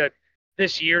anything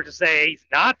this year to say he's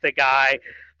not the guy.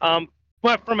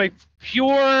 But from a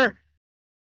pure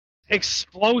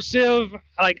explosive,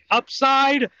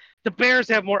 upside, the Bears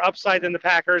have more upside than the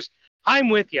Packers. I'm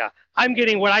with you. I'm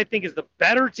getting what I think is the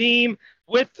better team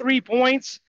with 3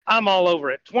 points. I'm all over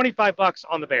it. $25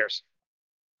 on the Bears.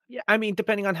 Yeah, I mean,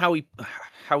 depending on how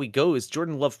he goes,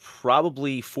 Jordan Love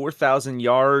probably 4,000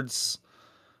 yards.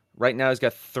 Right now, he's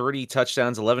got 30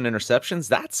 touchdowns, 11 interceptions.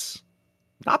 That's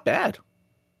not bad.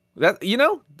 That's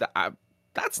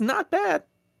not bad.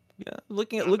 Yeah,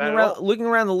 looking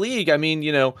around the league, I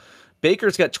mean,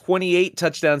 Baker's got 28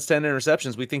 touchdowns, 10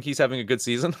 interceptions. We think he's having a good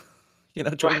season.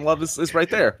 Jordan Love is right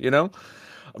there.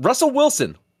 Russell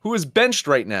Wilson, who is benched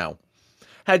right now,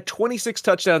 had 26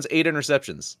 touchdowns, 8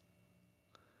 interceptions.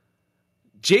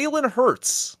 Jalen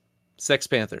Hurts, Sex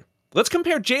Panther. Let's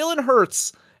compare Jalen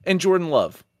Hurts and Jordan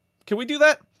Love. Can we do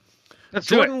that? Let's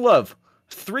Jordan do it. Love,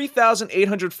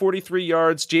 3,843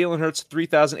 yards. Jalen Hurts,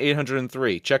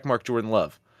 3,803. Checkmark Jordan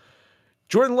Love.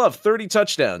 Jordan Love, 30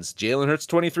 touchdowns. Jalen Hurts,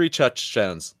 23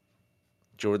 touchdowns.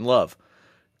 Jordan Love.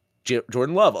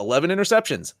 Jordan Love, 11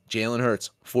 interceptions. Jalen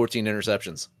Hurts, 14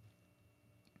 interceptions.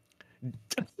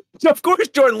 Of course,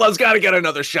 Jordan Love's got to get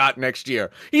another shot next year.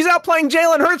 He's outplaying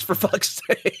Jalen Hurts, for fuck's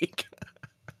sake.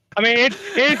 I mean, in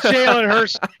Jalen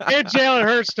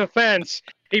Hurts' defense,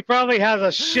 he probably has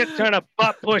a shit ton of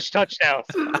butt push touchdowns.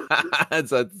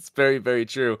 That's very, very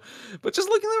true. But just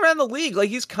looking around the league,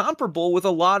 he's comparable with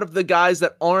a lot of the guys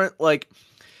that aren't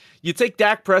you take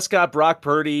Dak Prescott, Brock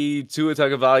Purdy, Tua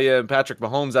Tagovailoa, and Patrick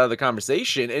Mahomes out of the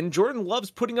conversation, and Jordan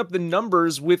Love's putting up the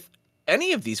numbers with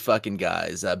any of these fucking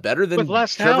guys, better than Trevor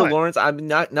talent. Lawrence. I mean,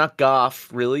 not Goff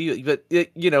really, but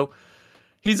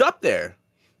he's up there.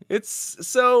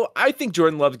 So I think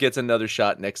Jordan Love gets another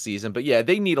shot next season. But yeah,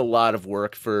 they need a lot of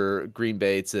work for Green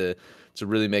Bay to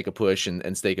really make a push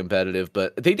and stay competitive.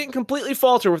 But they didn't completely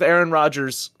falter with Aaron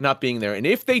Rodgers not being there. And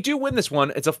if they do win this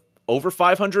one, it's a over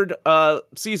 500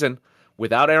 season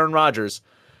without Aaron Rodgers.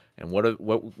 And what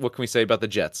can we say about the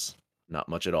Jets? Not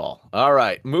much at all. All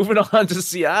right, moving on to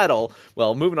Seattle.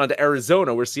 Well, moving on to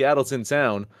Arizona, where Seattle's in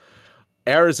town.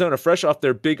 Arizona, fresh off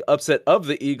their big upset of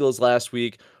the Eagles last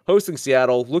week, hosting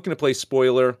Seattle, looking to play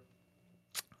spoiler.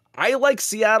 I like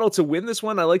Seattle to win this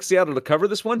one. I like Seattle to cover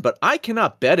this one, but I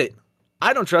cannot bet it.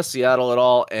 I don't trust Seattle at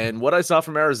all. And what I saw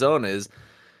from Arizona is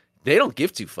they don't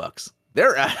give two fucks.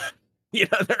 They're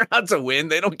they're out to win.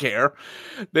 They don't care.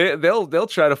 They'll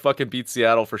try to fucking beat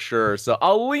Seattle for sure. So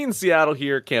I'll lean Seattle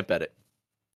here. Can't bet it.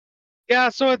 Yeah,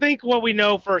 so I think what we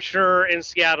know for sure in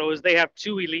Seattle is they have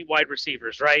 2 elite wide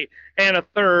receivers, right? And a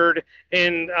third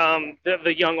in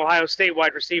the young Ohio State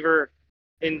wide receiver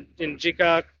in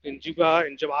Juba,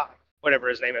 whatever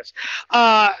his name is.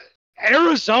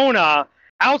 Arizona,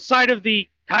 outside of the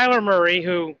Kyler Murray,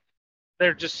 who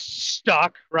they're just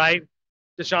stuck, right?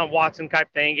 Deshaun Watson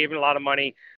type thing, gave him a lot of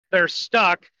money. They're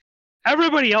stuck.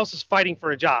 Everybody else is fighting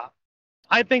for a job.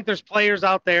 I think there's players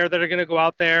out there that are going to go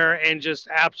out there and just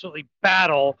absolutely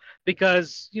battle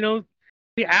because,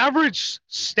 the average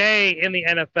stay in the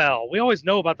NFL, we always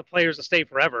know about the players that stay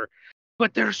forever,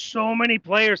 but there's so many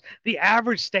players. The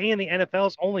average stay in the NFL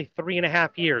is only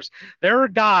 3.5 years. There are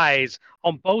guys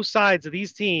on both sides of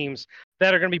these teams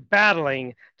that are going to be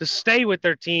battling to stay with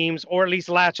their teams or at least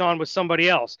latch on with somebody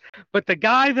else. But the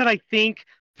guy that I think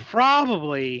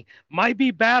probably might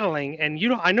be battling, and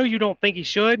I know you don't think he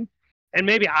should, and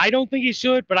maybe I don't think he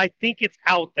should, but I think it's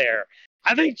out there.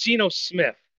 I think Geno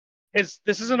Smith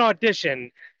this is an audition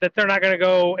that they're not going to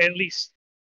go at least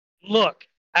look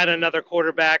at another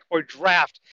quarterback or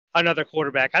draft another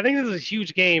quarterback. I think this is a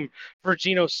huge game for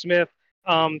Geno Smith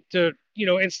to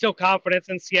instill confidence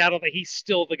in Seattle that he's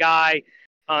still the guy.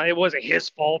 It wasn't his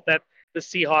fault that the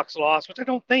Seahawks lost, which I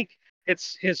don't think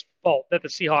it's his fault that the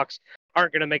Seahawks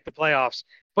aren't going to make the playoffs.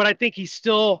 But I think he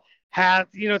still has,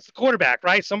 it's the quarterback,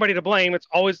 right? Somebody to blame. It's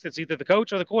either the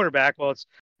coach or the quarterback. Well, it's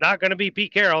not going to be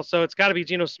Pete Carroll, so it's got to be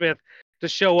Geno Smith to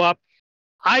show up.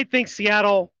 I think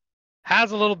Seattle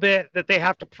has a little bit that they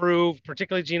have to prove,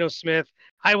 particularly Geno Smith.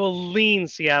 I will lean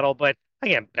Seattle, but I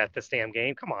can't bet this damn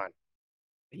game. Come on.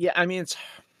 Yeah, I mean, it's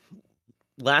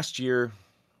last year.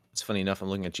 It's funny enough, I'm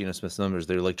looking at Geno Smith's numbers.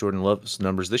 They're like Jordan Love's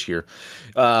numbers this year.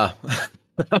 He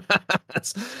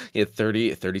had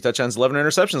 30 touchdowns, 11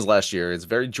 interceptions last year. It's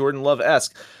very Jordan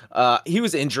Love-esque. He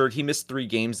was injured. He missed 3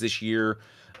 games this year.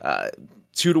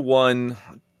 2-to-1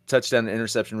 touchdown to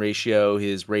interception ratio.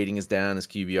 His rating is down. His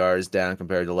QBR is down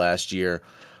compared to last year.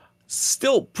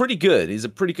 Still pretty good. He's a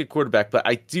pretty good quarterback, but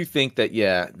I do think that,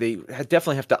 they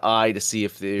definitely have to eye to see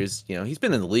if there's, he's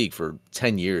been in the league for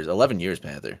 10 years, 11 years,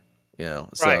 Panther. So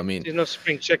right. I mean, there's no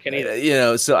spring chicken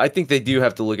either. So I think they do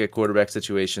have to look at quarterback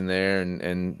situation there.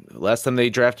 And last time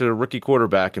they drafted a rookie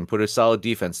quarterback and put a solid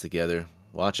defense together,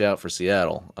 watch out for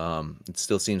Seattle. It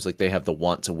still seems like they have the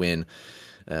want to win,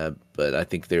 but I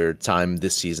think their time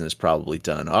this season is probably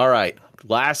done. All right,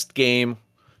 last game,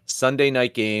 Sunday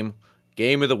night game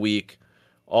of the week,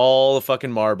 all the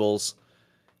fucking marbles.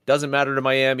 Doesn't matter to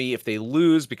Miami if they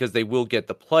lose because they will get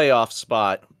the playoff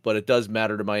spot, but it does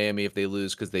matter to Miami if they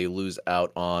lose because they lose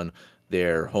out on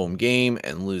their home game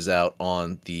and lose out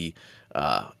on the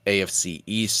AFC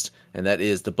East, and that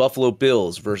is the Buffalo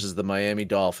Bills versus the Miami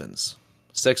Dolphins.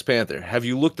 Sex Panther, have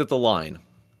you looked at the line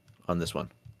on this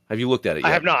one? Have you looked at it yet?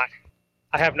 I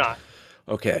have not.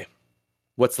 Okay.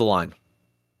 What's the line?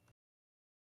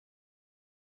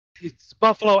 It's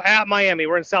Buffalo at Miami.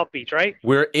 We're in South Beach, right?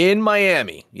 We're in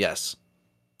Miami, yes.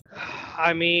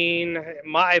 I mean,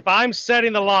 if I'm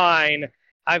setting the line,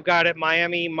 I've got it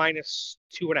Miami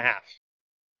 -2.5.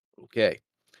 Okay.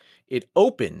 It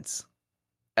opens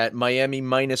at Miami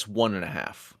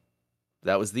 -1.5.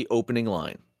 That was the opening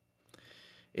line.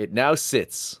 It now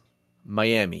sits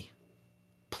Miami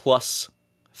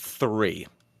 +3.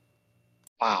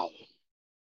 Wow.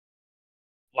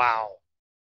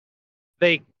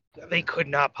 They could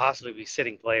not possibly be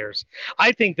sitting players.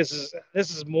 I think this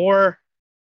is more.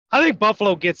 I think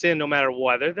Buffalo gets in no matter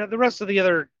what. The rest of the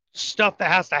other stuff that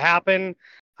has to happen.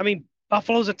 I mean,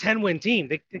 Buffalo's a 10-win team.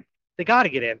 They got to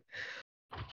get in.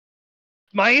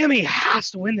 Miami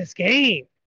has to win this game,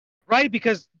 right?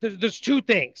 Because there's 2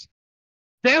 things.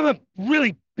 They haven't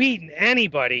really beaten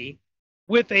anybody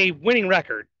with a winning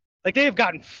record. Like, they have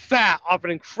gotten fat off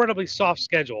an incredibly soft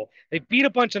schedule. They beat a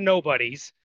bunch of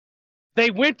nobodies. They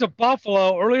went to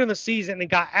Buffalo earlier in the season and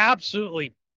got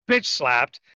absolutely bitch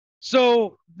slapped.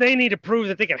 So they need to prove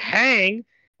that they can hang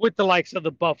with the likes of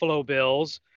the Buffalo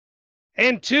Bills.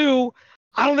 And 2,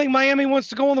 I don't think Miami wants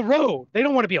to go on the road. They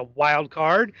don't want to be a wild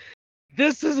card.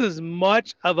 This is as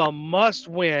much of a must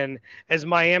win as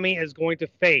Miami is going to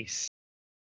face.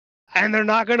 And they're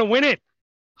not going to win it.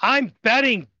 I'm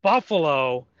betting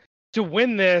Buffalo to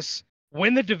win this,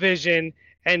 win the division,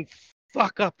 and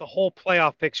fuck up the whole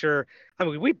playoff picture. I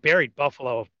mean, we buried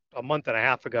Buffalo a month and a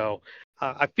half ago.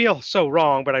 I feel so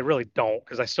wrong, but I really don't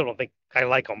because I still don't think I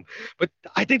like them. But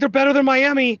I think they're better than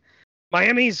Miami.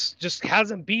 Miami's just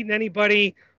hasn't beaten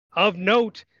anybody of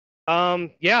note.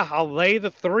 Yeah, I'll lay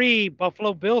the 3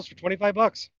 Buffalo Bills for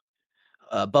 $25.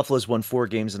 Buffalo's won 4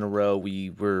 games in a row. We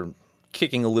were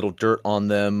kicking a little dirt on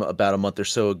them about a month or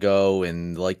so ago,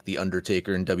 and like the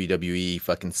Undertaker in WWE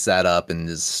fucking sat up and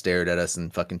just stared at us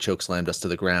and fucking chokeslammed us to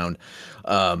the ground.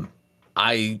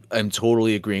 I am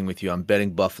totally agreeing with you. I'm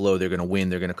betting Buffalo. They're going to win.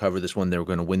 They're going to cover this one. They're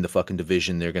going to win the fucking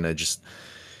division. They're going to just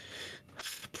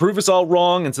prove us all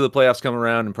wrong until the playoffs come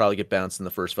around and probably get bounced in the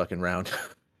first fucking round.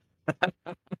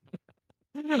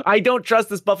 I don't trust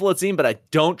this Buffalo team, but I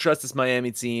don't trust this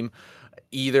Miami team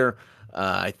either.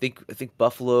 I think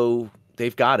Buffalo,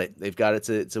 they've got it. They've got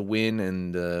it to win,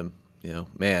 and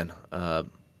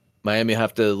Miami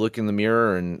have to look in the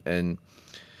mirror and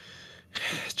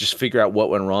just figure out what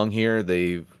went wrong here.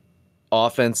 They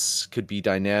offense could be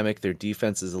dynamic. Their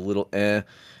defense is a little and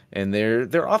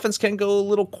their offense can go a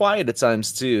little quiet at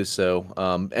times too. So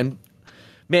and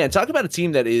man, talk about a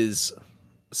team that is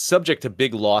subject to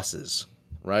big losses,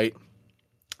 right?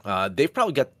 They've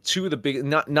probably got 2 of the big,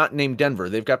 not named Denver.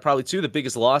 They've got probably 2 of the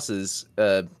biggest losses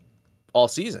all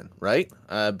season, right?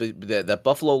 But that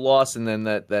Buffalo loss, and then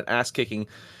that ass kicking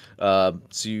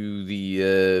to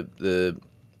the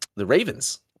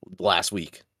Ravens last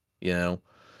week.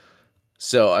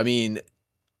 So I mean,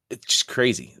 it's just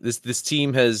crazy. This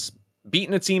team has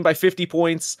beaten a team by 50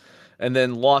 points and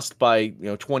then lost by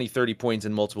 20, 30 points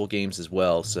in multiple games as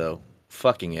well. So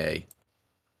fucking A.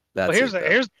 That's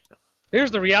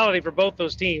here's the reality for both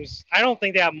those teams. I don't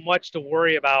think they have much to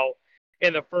worry about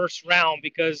in the first round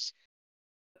because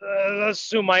let's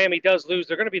assume Miami does lose.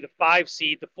 They're going to be the 5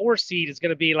 seed. The 4 seed is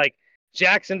going to be like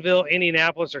Jacksonville,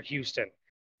 Indianapolis, or Houston.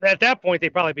 At that point,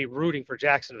 they'd probably be rooting for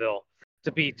Jacksonville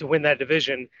to win that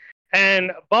division.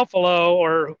 And Buffalo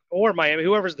or Miami,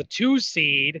 whoever's the 2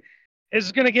 seed,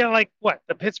 is going to get like what?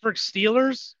 The Pittsburgh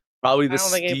Steelers? Probably the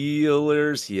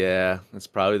Steelers. Yeah, it's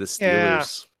probably the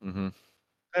Steelers. Yeah. Mm-hmm.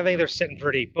 I think they're sitting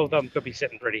pretty. Both of them could be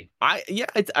sitting pretty.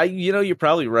 You're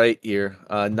probably right here.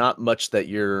 Not much that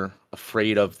you're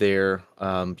afraid of there.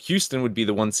 Houston would be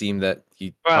the one team that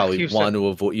you'd probably want to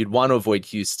avoid. You'd want to avoid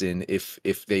Houston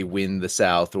if they win the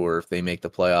South or if they make the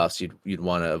playoffs. You'd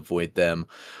want to avoid them.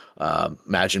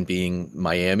 Imagine being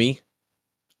Miami,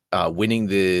 winning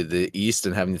the East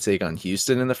and having to take on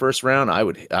Houston in the first round. I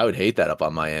would hate that up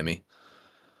on Miami.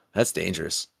 That's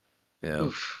dangerous.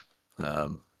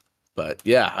 But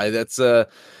yeah, that's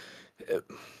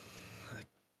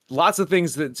lots of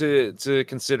things to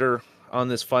consider on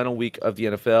this final week of the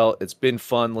NFL. It's been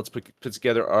fun. Let's put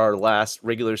together our last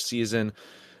regular season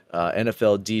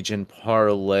NFL DGen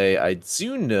parlay. I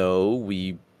do know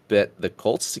we bet the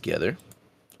Colts together,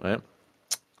 right?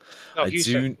 No,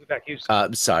 Houston. We bet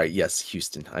Houston. Sorry. Yes,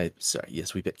 Houston.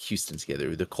 Yes, we bet Houston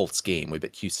together. The Colts game. We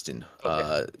bet Houston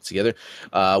together.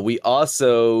 We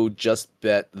also just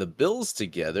bet the Bills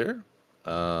together.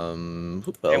 And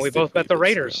we both bet the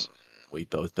Raiders. We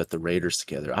both bet the Raiders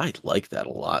together. I like that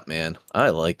a lot, man. I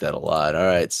like that a lot. All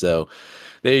right, so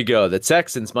there you go. The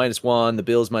Texans -1, the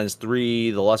Bills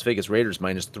 -3, the Las Vegas Raiders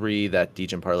 -3. That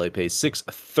DGen parlay pays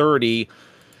 $6.30.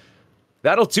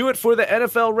 That'll do it for the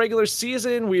NFL regular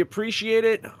season. We appreciate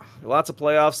it. Lots of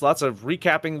playoffs, lots of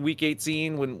recapping Week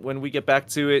 18 when we get back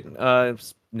to it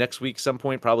next week, some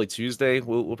point, probably Tuesday.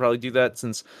 We'll probably do that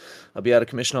since I'll be out of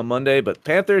commission on Monday. But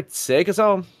Panther, take us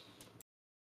home.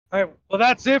 All right. Well,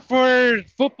 that's it for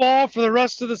football for the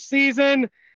rest of the season.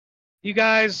 You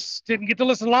guys didn't get to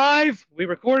listen live. We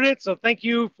recorded it, so thank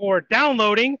you for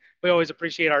downloading. We always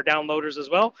appreciate our downloaders as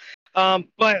well.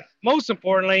 But most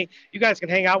importantly, you guys can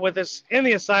hang out with us in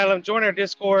the asylum, join our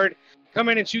Discord, come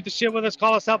in and shoot the shit with us,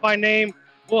 call us out by name.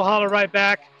 We'll holler right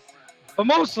back. But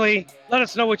mostly, let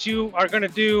us know what you are going to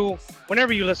do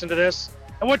whenever you listen to this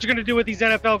and what you're going to do with these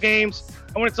NFL games.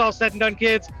 And when it's all said and done,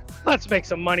 kids, let's make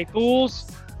some money,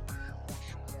 fools.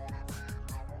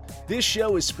 This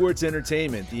show is sports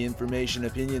entertainment. The information,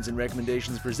 opinions, and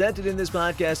recommendations presented in this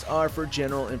podcast are for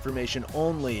general information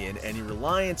only, and any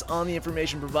reliance on the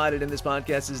information provided in this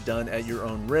podcast is done at your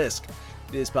own risk.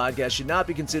 This podcast should not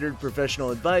be considered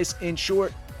professional advice. In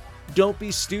short, don't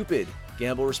be stupid.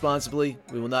 Gamble responsibly.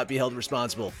 We will not be held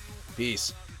responsible.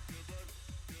 Peace.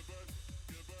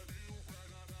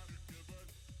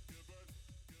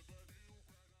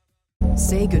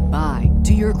 say goodbye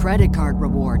to your credit card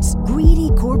rewards. Greedy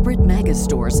corporate mega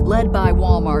stores, led by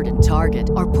Walmart and Target,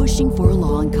 are pushing for a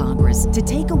law in Congress to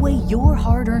take away your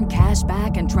hard-earned cash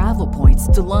back and travel points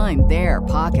to line their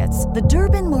pockets. The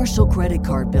Durbin-Marshall credit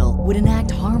card bill would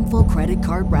enact harmful credit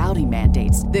card routing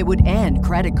mandates that would end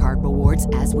credit card rewards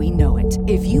as we know it.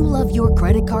 If you love your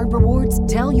credit card rewards,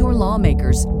 tell your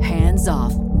lawmakers, hands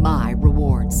off my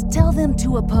rewards. Tell them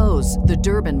to oppose the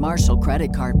Durbin-Marshall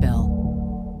credit card bill.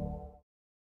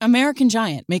 American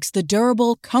Giant makes the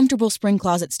durable, comfortable spring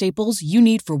closet staples you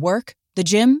need for work, the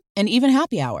gym, and even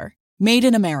happy hour. Made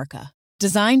in America.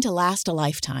 Designed to last a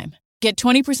lifetime. Get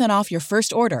 20% off your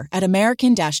first order at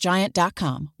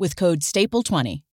American-Giant.com with code STAPLE20.